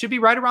 oh yeah, it should be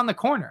right around the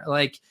corner.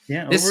 Like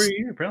over a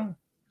year, probably.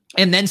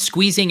 And then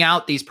squeezing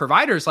out these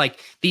providers, like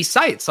these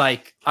sites.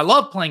 Like, I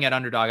love playing at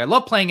Underdog. I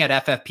love playing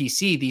at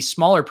FFPC, these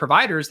smaller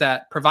providers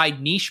that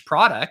provide niche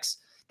products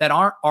that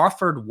aren't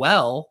offered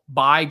well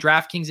by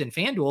DraftKings and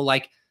FanDuel.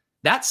 Like,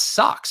 that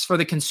sucks for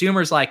the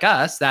consumers like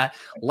us that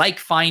like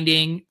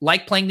playing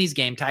these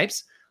game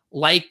types,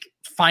 like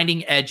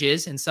finding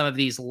edges in some of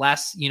these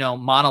less,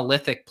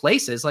 monolithic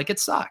places. Like, it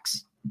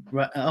sucks.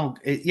 Right. Oh,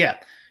 yeah,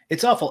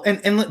 it's awful.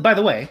 And by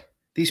the way,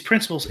 these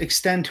principles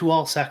extend to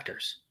all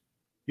sectors.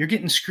 You're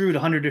getting screwed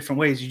 100 different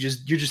ways.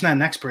 You're just not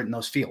an expert in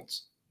those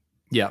fields.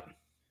 Yeah.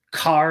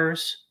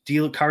 Cars,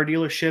 car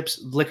dealerships,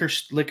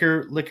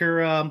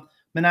 liquor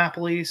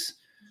monopolies.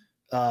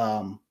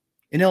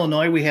 In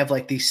Illinois, we have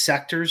like these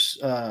sectors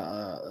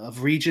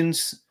of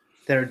regions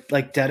that are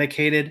like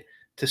dedicated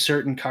to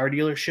certain car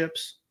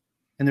dealerships,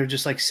 and they're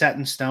just like set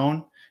in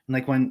stone. And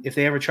like if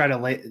they ever try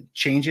to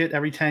change it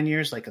every 10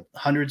 years, like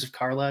hundreds of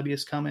car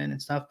lobbyists come in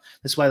and stuff.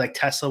 That's why like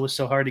Tesla was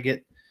so hard to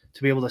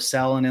be able to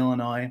sell in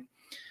Illinois.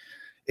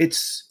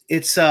 It's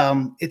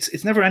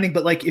never ending.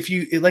 But like, if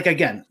you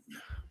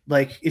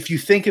if you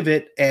think of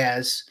it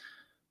as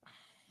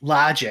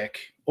logic,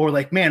 or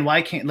like, man,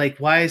 why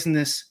isn't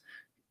this,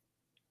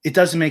 it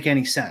doesn't make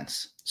any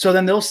sense. So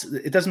then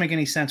it doesn't make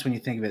any sense when you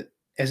think of it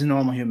as a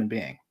normal human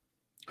being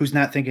who's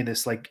not thinking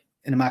this like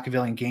in a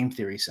Machiavellian game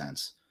theory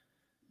sense.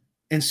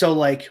 And so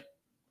like,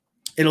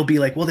 it'll be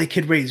like, well, they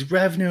could raise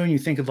revenue, and you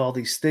think of all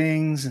these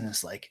things, and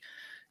it's like,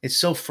 it's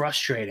so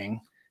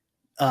frustrating.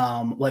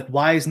 Like,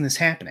 why isn't this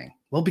happening?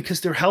 Well,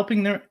 because they're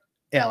helping their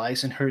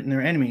allies and hurting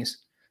their enemies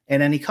at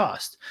any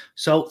cost.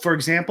 So, for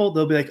example,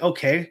 they'll be like,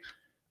 okay,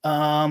 what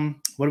are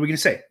we going to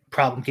say?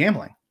 Problem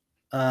gambling.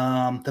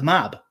 The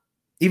mob.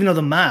 Even though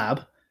the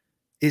mob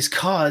is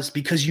caused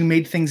because you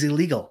made things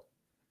illegal.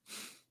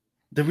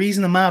 The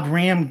reason the mob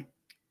ran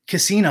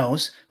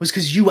casinos was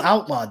because you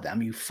outlawed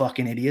them, you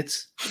fucking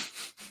idiots.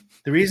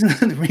 The reason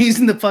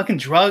the fucking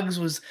drugs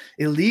was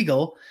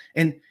illegal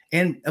and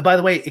by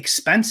the way,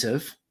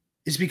 expensive,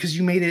 is because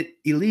you made it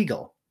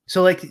illegal.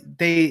 So like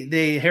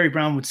they Harry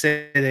Brown would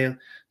say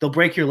they'll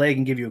break your leg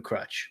and give you a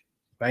crutch,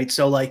 right?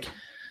 So like,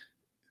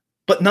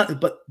 but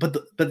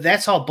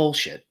that's all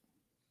bullshit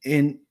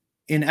in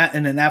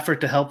an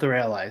effort to help their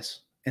allies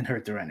and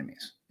hurt their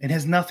enemies. It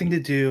has nothing to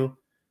do.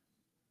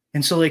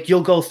 And so like,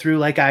 you'll go through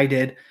like I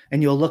did,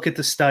 and you'll look at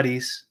the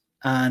studies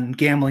on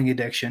gambling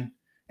addiction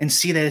and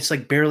see that it's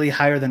like barely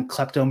higher than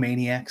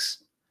kleptomaniacs,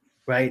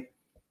 right?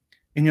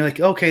 And you're like,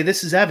 okay,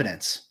 this is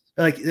evidence.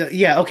 Like,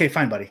 yeah, okay,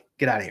 fine, buddy,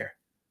 get out of here.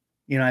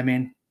 You know what I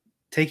mean?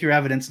 Take your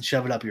evidence and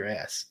shove it up your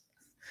ass,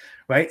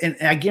 right? And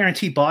I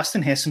guarantee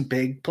Boston has some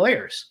big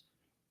players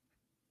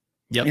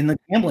in the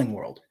gambling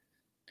world.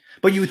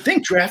 But you would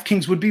think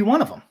DraftKings would be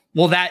one of them.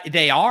 Well, that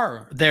they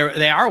are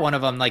one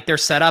of them. Like, they're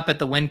set up at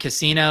the Wynn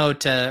Casino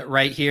to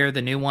right here,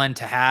 the new one,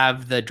 to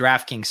have the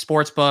DraftKings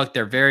Sportsbook.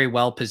 They're very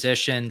well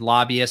positioned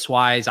lobbyist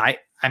wise. I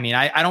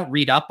don't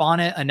read up on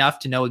it enough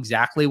to know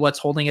exactly what's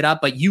holding it up,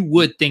 but you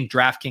would think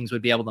DraftKings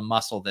would be able to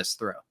muscle this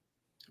through.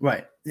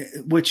 Right.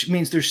 Which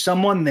means there's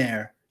someone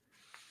there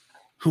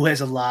who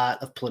has a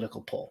lot of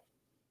political pull.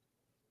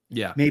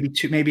 Yeah.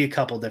 Maybe a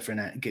couple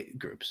different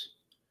groups.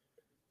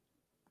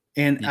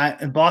 And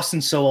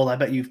Boston's so old, I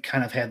bet you've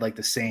kind of had like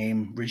the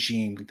same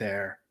regime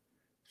there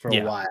for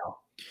a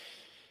while.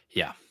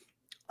 Yeah.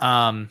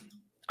 All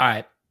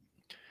right.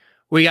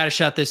 We got to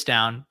shut this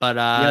down,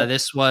 but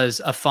this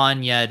was a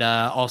fun yet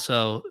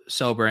also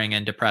sobering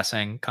and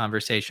depressing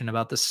conversation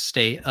about the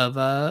state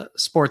of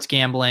sports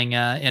gambling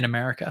in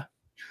America.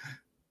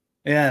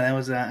 Yeah, that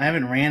was. I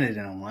haven't ranted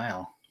in a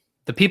while.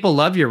 The people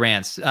love your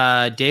rants.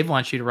 Dave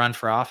wants you to run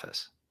for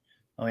office.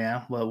 Oh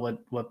yeah,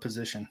 what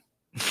position?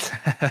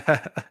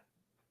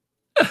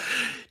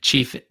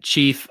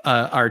 Chief,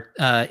 our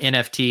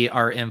NFT,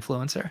 our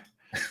influencer.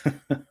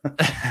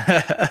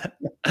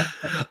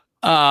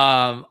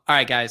 All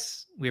right,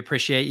 guys, we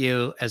appreciate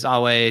you as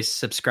always.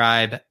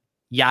 Subscribe.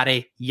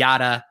 Yada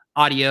yada.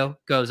 Audio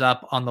goes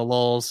up on the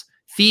Lulz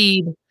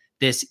feed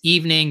this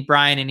evening.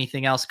 Brian,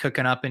 anything else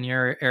cooking up in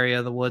your area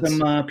of the woods?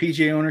 Some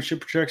PGA ownership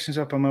projections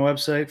up on my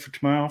website for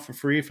tomorrow for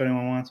free if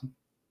anyone wants them.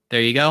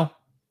 There you go.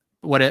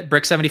 What at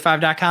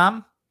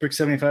brick75.com?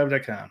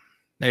 Brick75.com.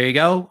 There you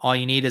go. All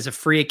you need is a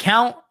free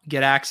account.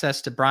 Get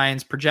access to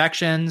Brian's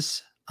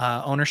projections,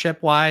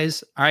 ownership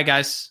wise. All right,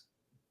 guys.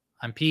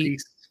 I'm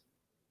Pete.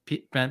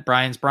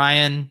 Brian's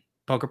Brian.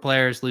 Poker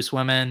players, loose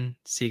women.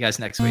 See you guys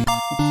next week.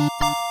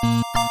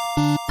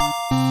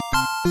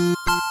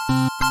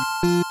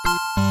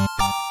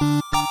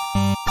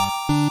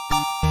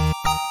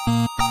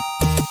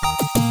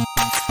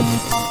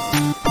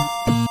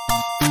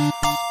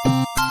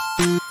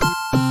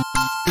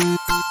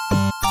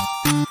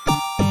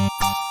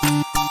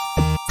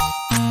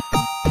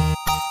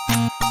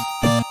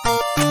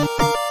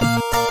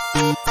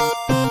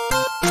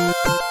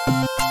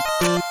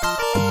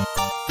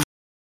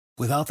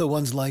 Without the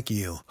ones like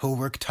you, who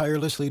work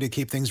tirelessly to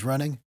keep things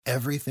running,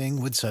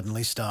 everything would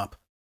suddenly stop.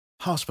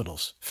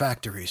 Hospitals,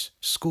 factories,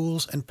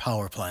 schools, and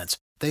power plants,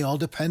 they all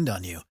depend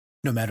on you.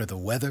 No matter the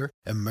weather,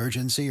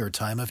 emergency, or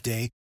time of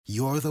day,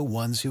 you're the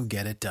ones who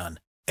get it done.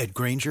 At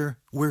Grainger,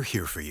 we're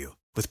here for you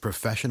with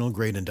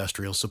professional-grade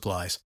industrial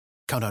supplies.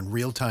 Count on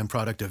real-time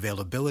product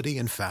availability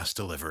and fast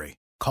delivery.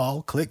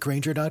 Call, click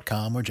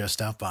Grainger.com, or just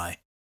stop by.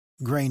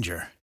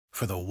 Grainger,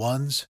 for the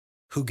ones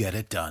who get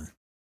it done.